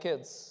it's in my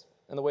kids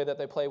and the way that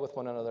they play with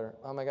one another.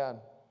 Oh my God,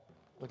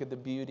 look at the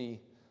beauty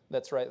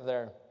that's right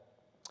there.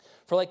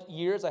 For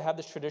years, I have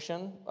this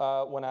tradition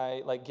when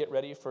I get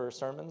ready for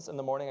sermons in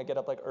the morning. I get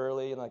up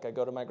early and I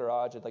go to my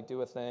garage and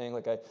do a thing.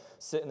 I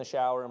sit in the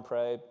shower and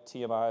pray.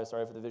 TMI,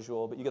 sorry for the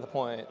visual, but you get the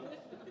point.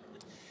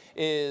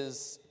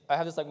 Is I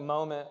have this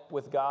moment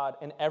with God,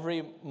 and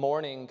every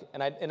morning,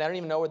 and I don't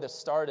even know where this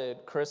started.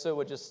 Carissa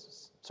would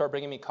just start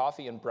bringing me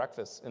coffee and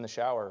breakfast in the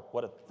shower.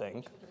 What a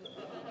thing!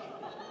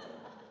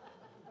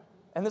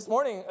 And this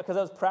morning, because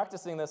I was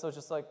practicing this, I was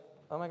just like,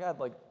 oh my God,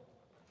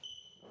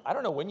 I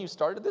don't know when you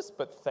started this,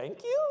 but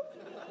thank you?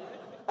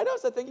 I know I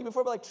said thank you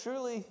before, but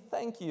truly,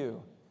 thank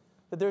you.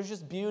 That there's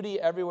just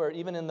beauty everywhere,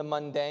 even in the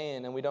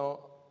mundane, and we don't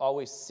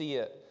always see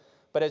it.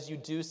 But as you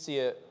do see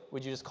it,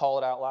 would you just call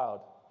it out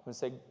loud and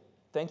say,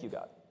 thank you,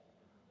 God?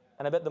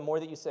 And I bet the more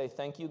that you say,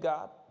 thank you,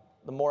 God,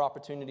 the more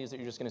opportunities that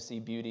you're just going to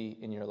see beauty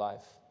in your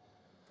life.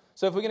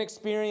 So if we can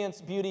experience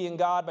beauty in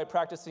God by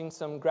practicing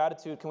some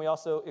gratitude, can we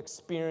also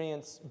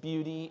experience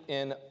beauty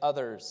in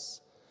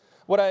others?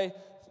 What I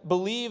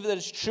believe that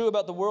is true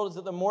about the world is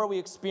that the more we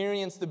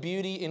experience the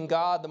beauty in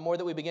God, the more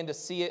that we begin to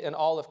see it in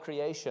all of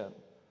creation.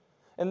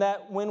 And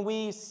that when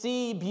we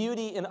see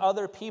beauty in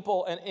other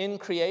people and in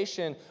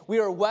creation, we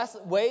are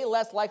way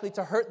less likely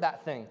to hurt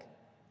that thing.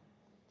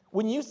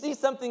 When you see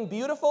something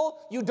beautiful,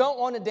 you don't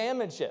want to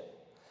damage it.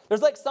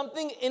 There's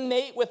something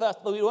innate with us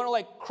that we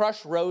want to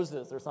crush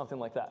roses or something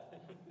like that.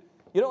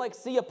 You don't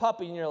see a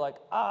puppy and you're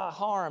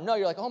harm. No,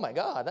 you're oh my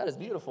God, that is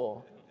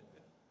beautiful.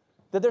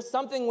 That there's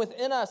something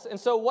within us. And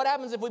so what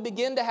happens if we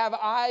begin to have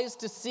eyes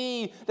to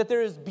see that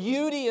there is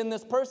beauty in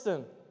this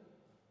person?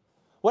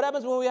 What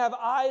happens when we have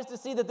eyes to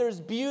see that there's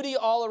beauty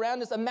all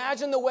around us?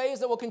 Imagine the ways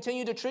that we'll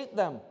continue to treat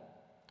them.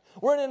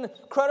 We're in an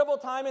incredible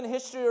time in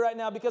history right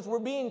now because we're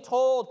being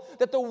told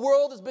that the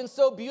world has been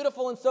so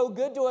beautiful and so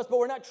good to us, but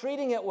we're not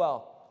treating it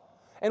well.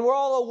 And we're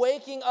all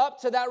waking up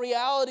to that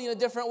reality in a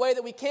different way,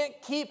 that we can't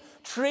keep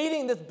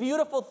treating this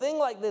beautiful thing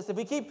like this. If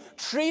we keep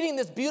treating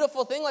this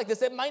beautiful thing like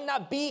this, it might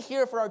not be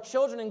here for our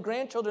children and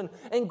grandchildren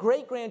and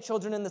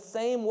great-grandchildren in the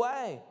same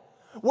way.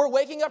 We're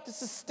waking up to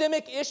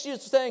systemic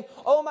issues saying,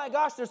 oh my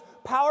gosh, there's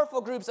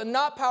powerful groups and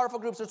not powerful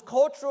groups. There's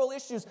cultural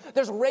issues.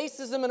 There's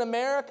racism in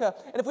America.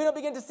 And if we don't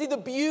begin to see the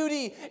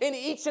beauty in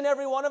each and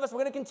every one of us,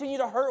 we're going to continue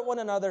to hurt one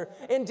another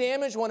and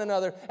damage one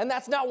another. And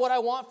that's not what I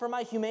want for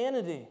my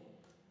humanity.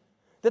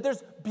 That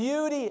there's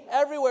beauty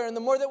everywhere, and the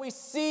more that we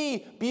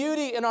see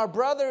beauty in our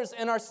brothers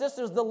and our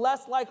sisters, the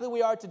less likely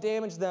we are to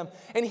damage them.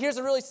 And here's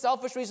a really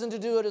selfish reason to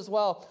do it as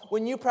well.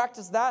 When you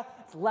practice that,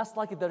 it's less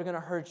likely they're going to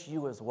hurt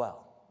you as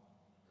well.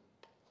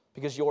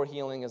 Because your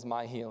healing is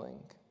my healing,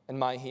 and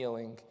my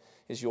healing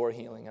is your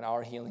healing, and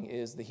our healing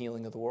is the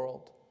healing of the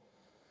world.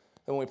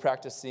 And when we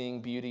practice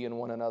seeing beauty in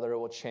one another, it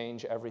will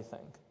change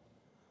everything.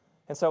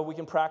 And so we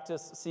can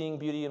practice seeing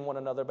beauty in one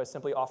another by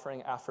simply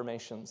offering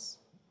affirmations.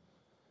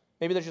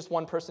 Maybe there's just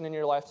one person in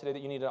your life today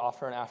that you need to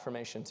offer an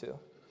affirmation to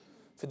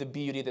for the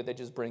beauty that they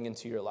just bring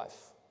into your life.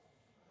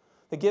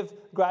 They give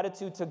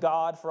gratitude to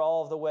God for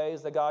all of the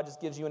ways that God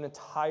just gives you an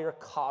entire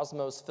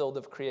cosmos filled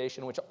of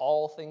creation, which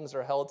all things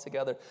are held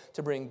together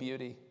to bring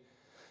beauty.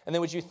 And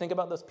then would you think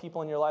about those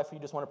people in your life who you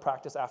just want to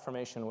practice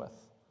affirmation with?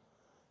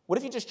 What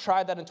if you just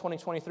tried that in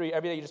 2023?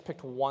 Every day you just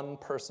picked one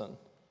person.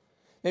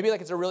 Maybe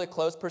it's a really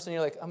close person.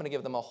 You're I'm going to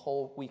give them a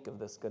whole week of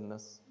this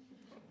goodness.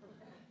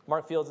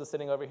 Mark Fields is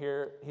sitting over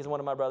here. He's one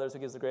of my brothers who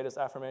gives the greatest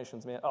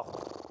affirmations, man. Oh,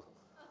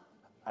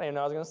 I didn't even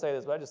know I was going to say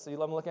this, but I just see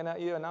I'm looking at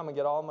you, and now I'm going to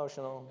get all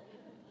emotional.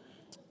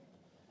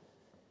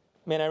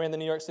 Man, I ran the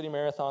New York City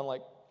Marathon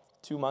like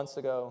 2 months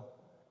ago,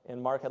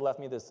 and Mark had left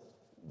me this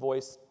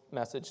voice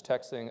message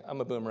texting.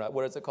 I'm a boomer.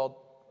 What is it called?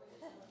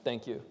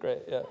 Thank you. Great,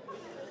 yeah.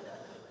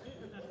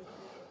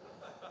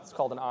 It's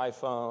called an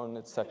iPhone.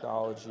 It's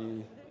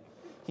technology.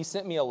 He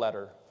sent me a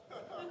letter.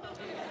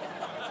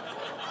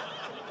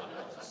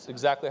 It's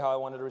exactly how I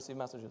wanted to receive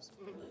messages.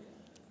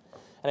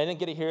 And I didn't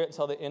get to hear it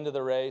until the end of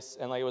the race,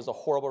 and it was a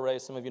horrible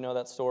race. Some of you know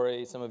that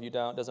story. Some of you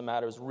don't. It doesn't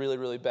matter. It was a really,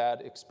 really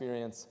bad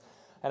experience.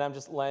 And I'm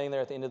just laying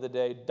there at the end of the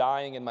day,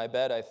 dying in my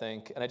bed, I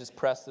think, and I just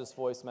pressed this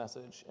voice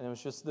message. And it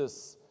was just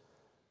this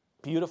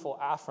beautiful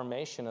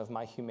affirmation of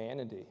my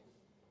humanity.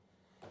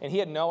 And he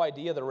had no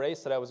idea the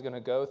race that I was going to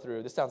go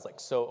through. This sounds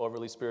like so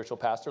overly spiritual,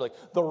 Pastor, like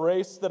the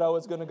race that I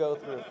was going to go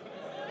through.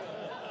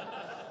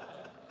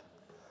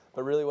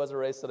 But really was a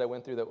race that I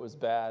went through that was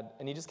bad.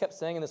 And he just kept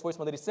saying in this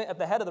voicemail that he sent at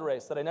the head of the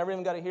race that I never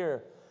even got to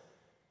hear,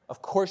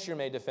 of course you're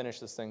made to finish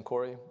this thing,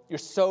 Corey. You're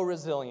so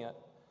resilient.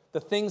 The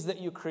things that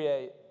you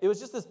create. It was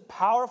just this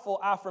powerful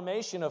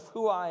affirmation of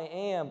who I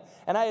am.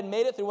 And I had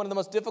made it through one of the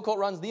most difficult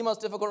runs, the most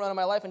difficult run of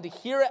my life. And to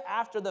hear it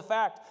after the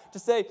fact, to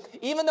say,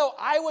 even though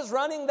I was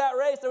running that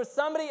race, there was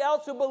somebody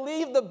else who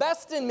believed the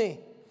best in me.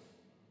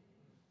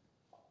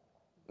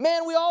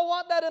 Man, we all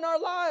want that in our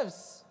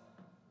lives.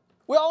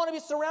 We all want to be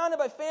surrounded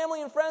by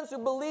family and friends who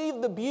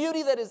believe the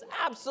beauty that is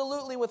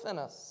absolutely within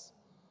us.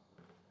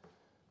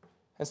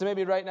 And so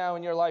maybe right now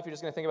in your life, you're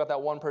just going to think about that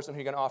one person who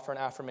you're going to offer an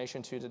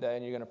affirmation to today,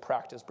 and you're going to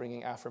practice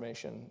bringing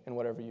affirmation in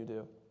whatever you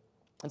do.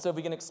 And so if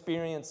we can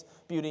experience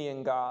beauty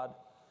in God,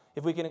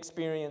 if we can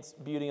experience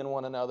beauty in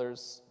one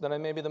another's,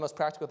 then maybe the most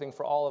practical thing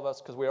for all of us,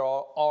 because we are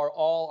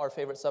all our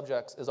favorite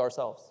subjects, is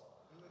ourselves.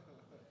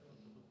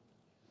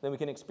 Then we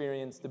can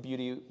experience the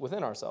beauty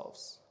within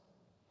ourselves.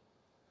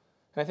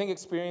 And I think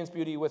experience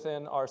beauty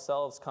within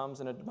ourselves comes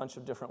in a bunch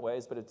of different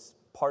ways, but it's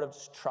part of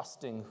just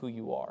trusting who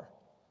you are.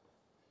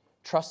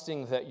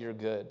 Trusting that you're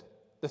good.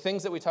 The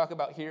things that we talk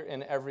about here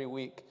in every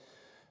week,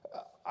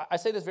 I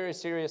say this very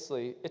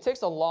seriously. It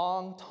takes a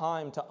long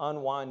time to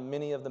unwind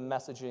many of the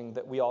messaging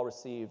that we all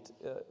received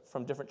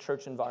from different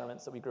church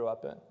environments that we grew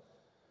up in.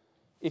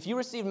 If you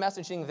receive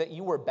messaging that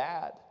you were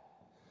bad,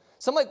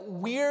 some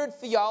weird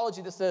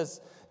theology that says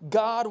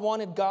God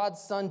wanted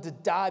God's son to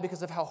die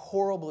because of how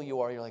horrible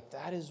you are, you're like,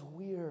 that is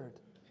weird.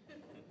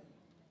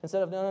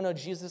 Instead of, no,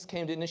 Jesus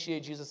came to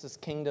initiate Jesus'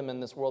 kingdom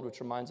in this world, which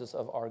reminds us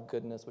of our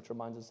goodness, which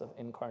reminds us of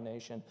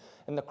incarnation.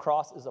 And the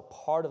cross is a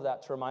part of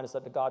that to remind us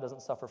that God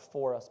doesn't suffer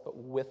for us, but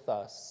with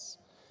us,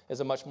 is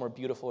a much more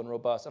beautiful and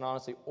robust and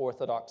honestly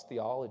orthodox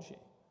theology.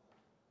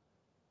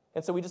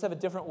 And so we just have a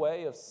different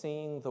way of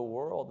seeing the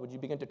world. Would you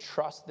begin to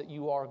trust that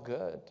you are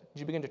good? Would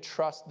you begin to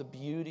trust the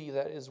beauty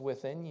that is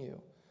within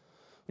you?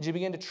 Would you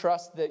begin to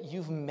trust that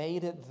you've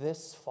made it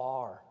this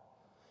far?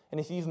 And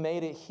if you've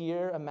made it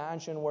here,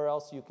 imagine where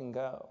else you can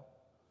go.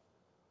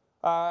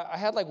 I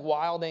had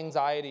wild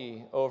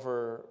anxiety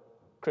over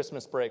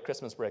Christmas break.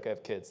 I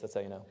have kids, that's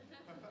how you know.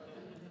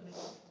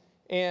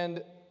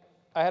 And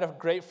I had a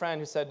great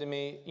friend who said to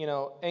me,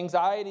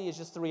 anxiety is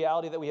just the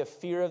reality that we have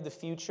fear of the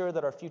future,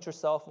 that our future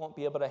self won't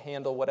be able to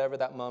handle whatever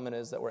that moment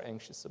is that we're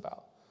anxious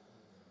about.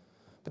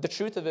 But the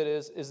truth of it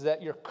is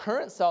that your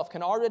current self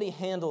can already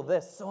handle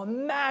this. So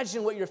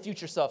imagine what your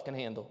future self can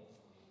handle.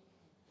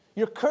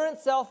 Your current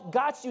self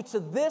got you to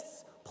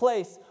this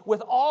place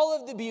with all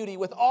of the beauty,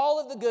 with all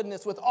of the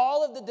goodness, with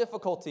all of the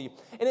difficulty.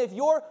 And if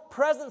your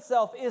present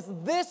self is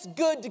this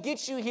good to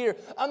get you here,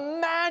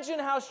 imagine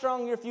how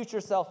strong your future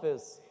self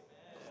is.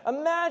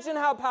 Imagine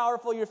how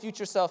powerful your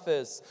future self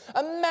is.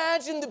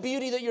 Imagine the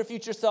beauty that your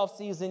future self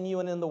sees in you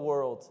and in the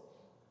world.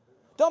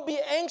 Don't be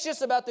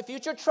anxious about the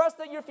future. Trust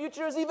that your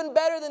future is even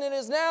better than it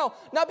is now.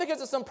 Not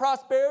because of some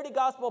prosperity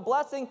gospel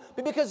blessing,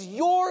 but because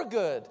you're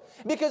good.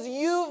 Because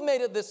you've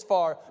made it this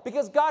far.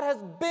 Because God has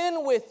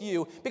been with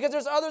you. Because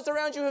there's others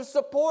around you who have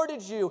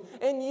supported you.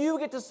 And you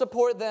get to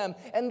support them.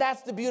 And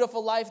that's the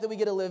beautiful life that we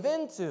get to live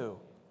into.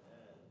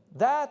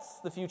 That's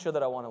the future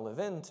that I want to live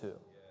into.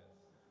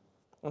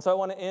 And so I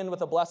want to end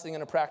with a blessing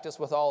and a practice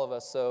with all of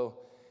us. So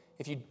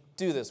if you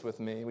do this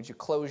with me, would you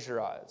close your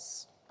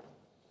eyes?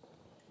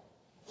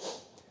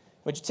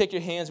 Would you take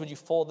your hands, would you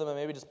fold them, and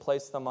maybe just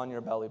place them on your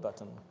belly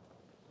button?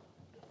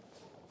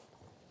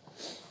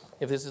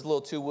 If this is a little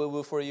too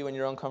woo-woo for you and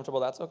you're uncomfortable,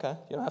 that's okay.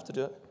 You don't have to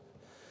do it.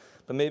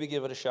 But maybe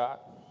give it a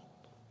shot.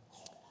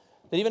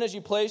 That even as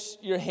you place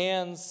your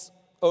hands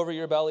over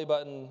your belly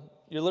button,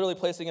 you're literally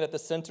placing it at the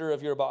center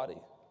of your body.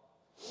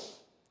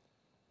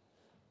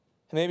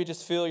 And maybe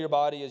just feel your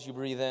body as you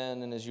breathe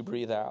in and as you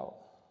breathe out.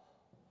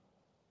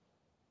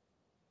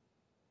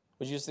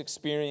 Would you just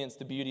experience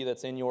the beauty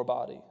that's in your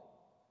body?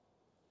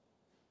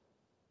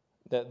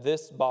 That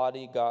this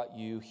body got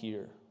you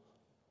here.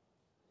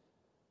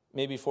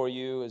 Maybe for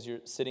you, as you're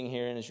sitting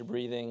here and as you're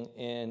breathing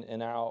in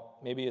and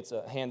out, maybe it's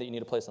a hand that you need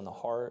to place on the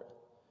heart.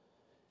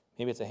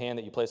 Maybe it's a hand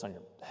that you place on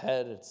your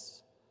head.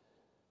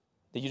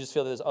 that you just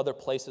feel that there's other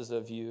places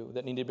of you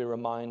that need to be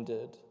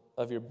reminded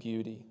of your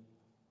beauty,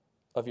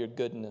 of your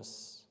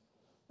goodness,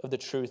 of the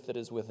truth that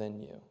is within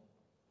you.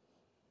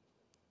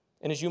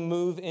 And as you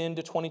move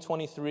into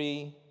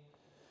 2023,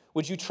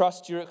 would you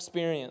trust your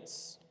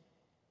experience?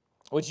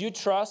 Would you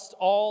trust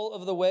all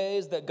of the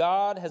ways that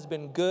God has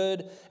been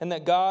good and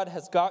that God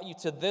has got you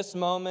to this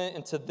moment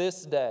and to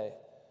this day?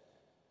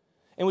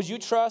 And would you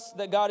trust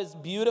that God has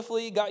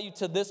beautifully got you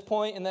to this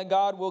point and that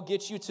God will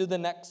get you to the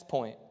next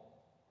point?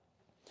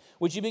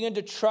 Would you begin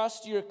to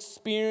trust your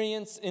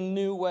experience in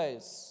new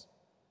ways?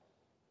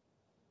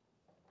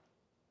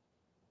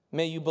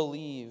 May you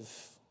believe.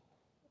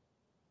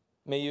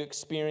 May you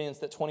experience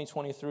that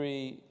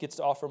 2023 gets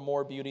to offer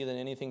more beauty than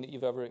anything that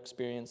you've ever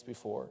experienced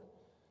before.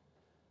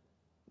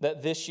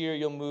 That this year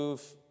you'll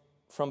move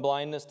from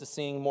blindness to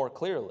seeing more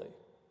clearly.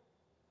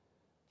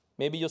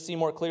 Maybe you'll see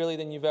more clearly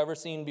than you've ever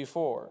seen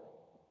before.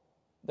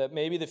 That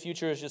maybe the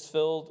future is just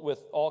filled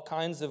with all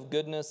kinds of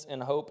goodness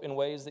and hope in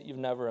ways that you've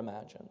never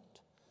imagined.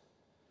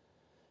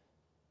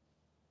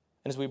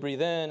 And as we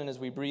breathe in and as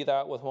we breathe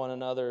out with one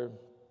another,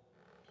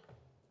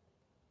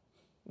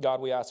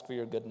 God, we ask for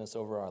your goodness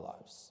over our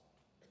lives.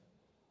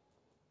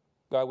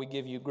 God, we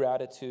give you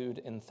gratitude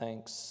and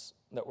thanks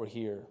that we're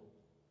here.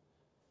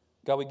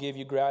 God, we give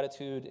you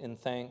gratitude and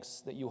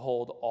thanks that you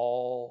hold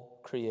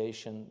all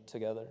creation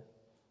together.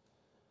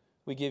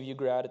 We give you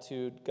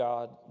gratitude,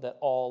 God, that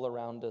all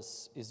around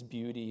us is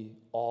beauty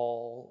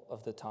all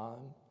of the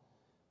time.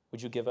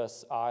 Would you give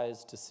us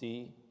eyes to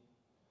see?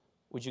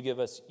 Would you give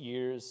us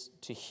ears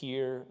to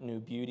hear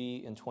new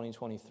beauty in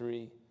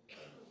 2023?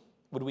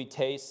 Would we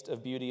taste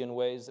of beauty in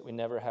ways that we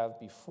never have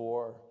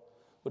before?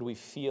 Would we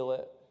feel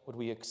it? Would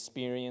we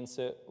experience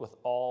it with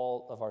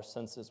all of our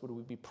senses? Would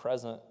we be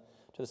present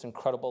to this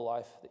incredible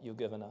life that you've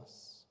given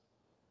us?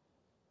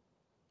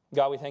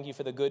 God, we thank you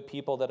for the good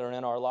people that are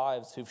in our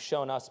lives who've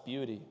shown us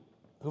beauty,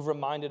 who've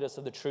reminded us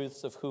of the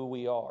truths of who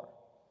we are.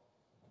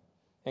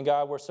 And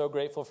God, we're so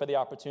grateful for the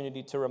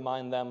opportunity to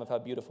remind them of how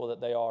beautiful that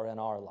they are in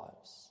our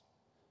lives,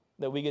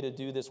 that we get to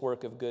do this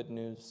work of good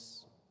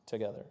news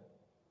together.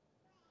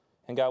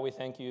 And God, we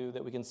thank you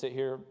that we can sit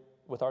here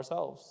with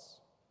ourselves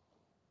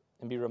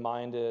and be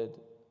reminded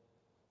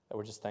that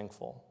we're just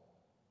thankful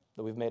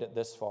that we've made it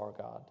this far,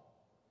 God.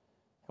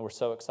 And we're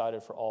so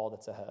excited for all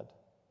that's ahead.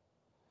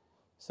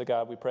 So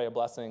God, we pray a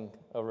blessing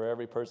over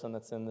every person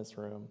that's in this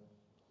room.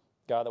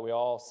 God, that we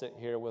all sit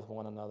here with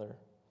one another,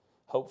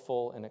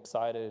 hopeful and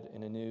excited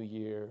in a new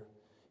year.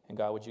 And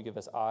God, would you give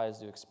us eyes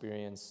to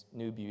experience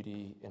new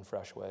beauty in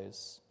fresh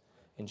ways.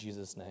 In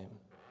Jesus' name,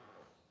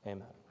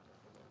 amen.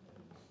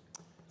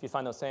 If you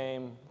find those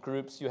same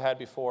groups you had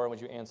before, would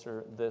you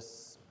answer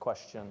this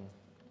question?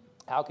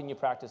 How can you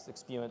practice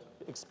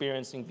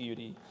experiencing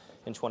beauty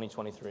in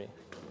 2023?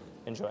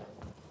 Enjoy.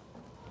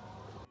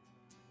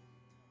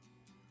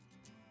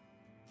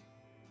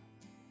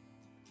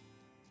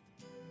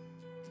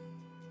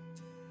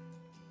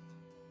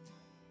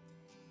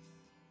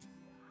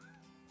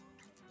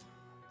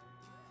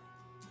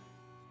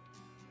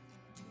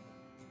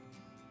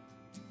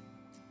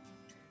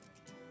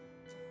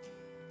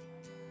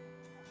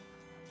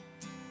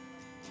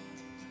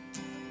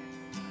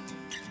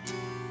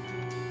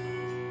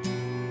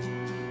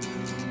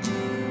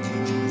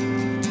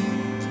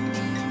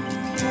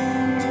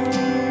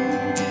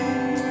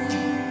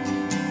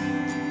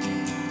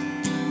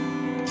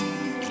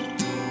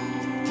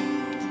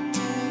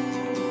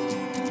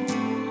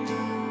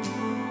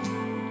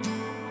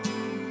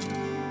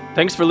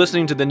 Thanks for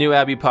listening to the New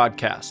Abbey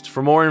podcast.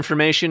 For more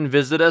information,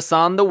 visit us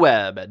on the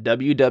web at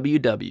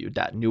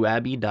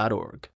www.newabbey.org.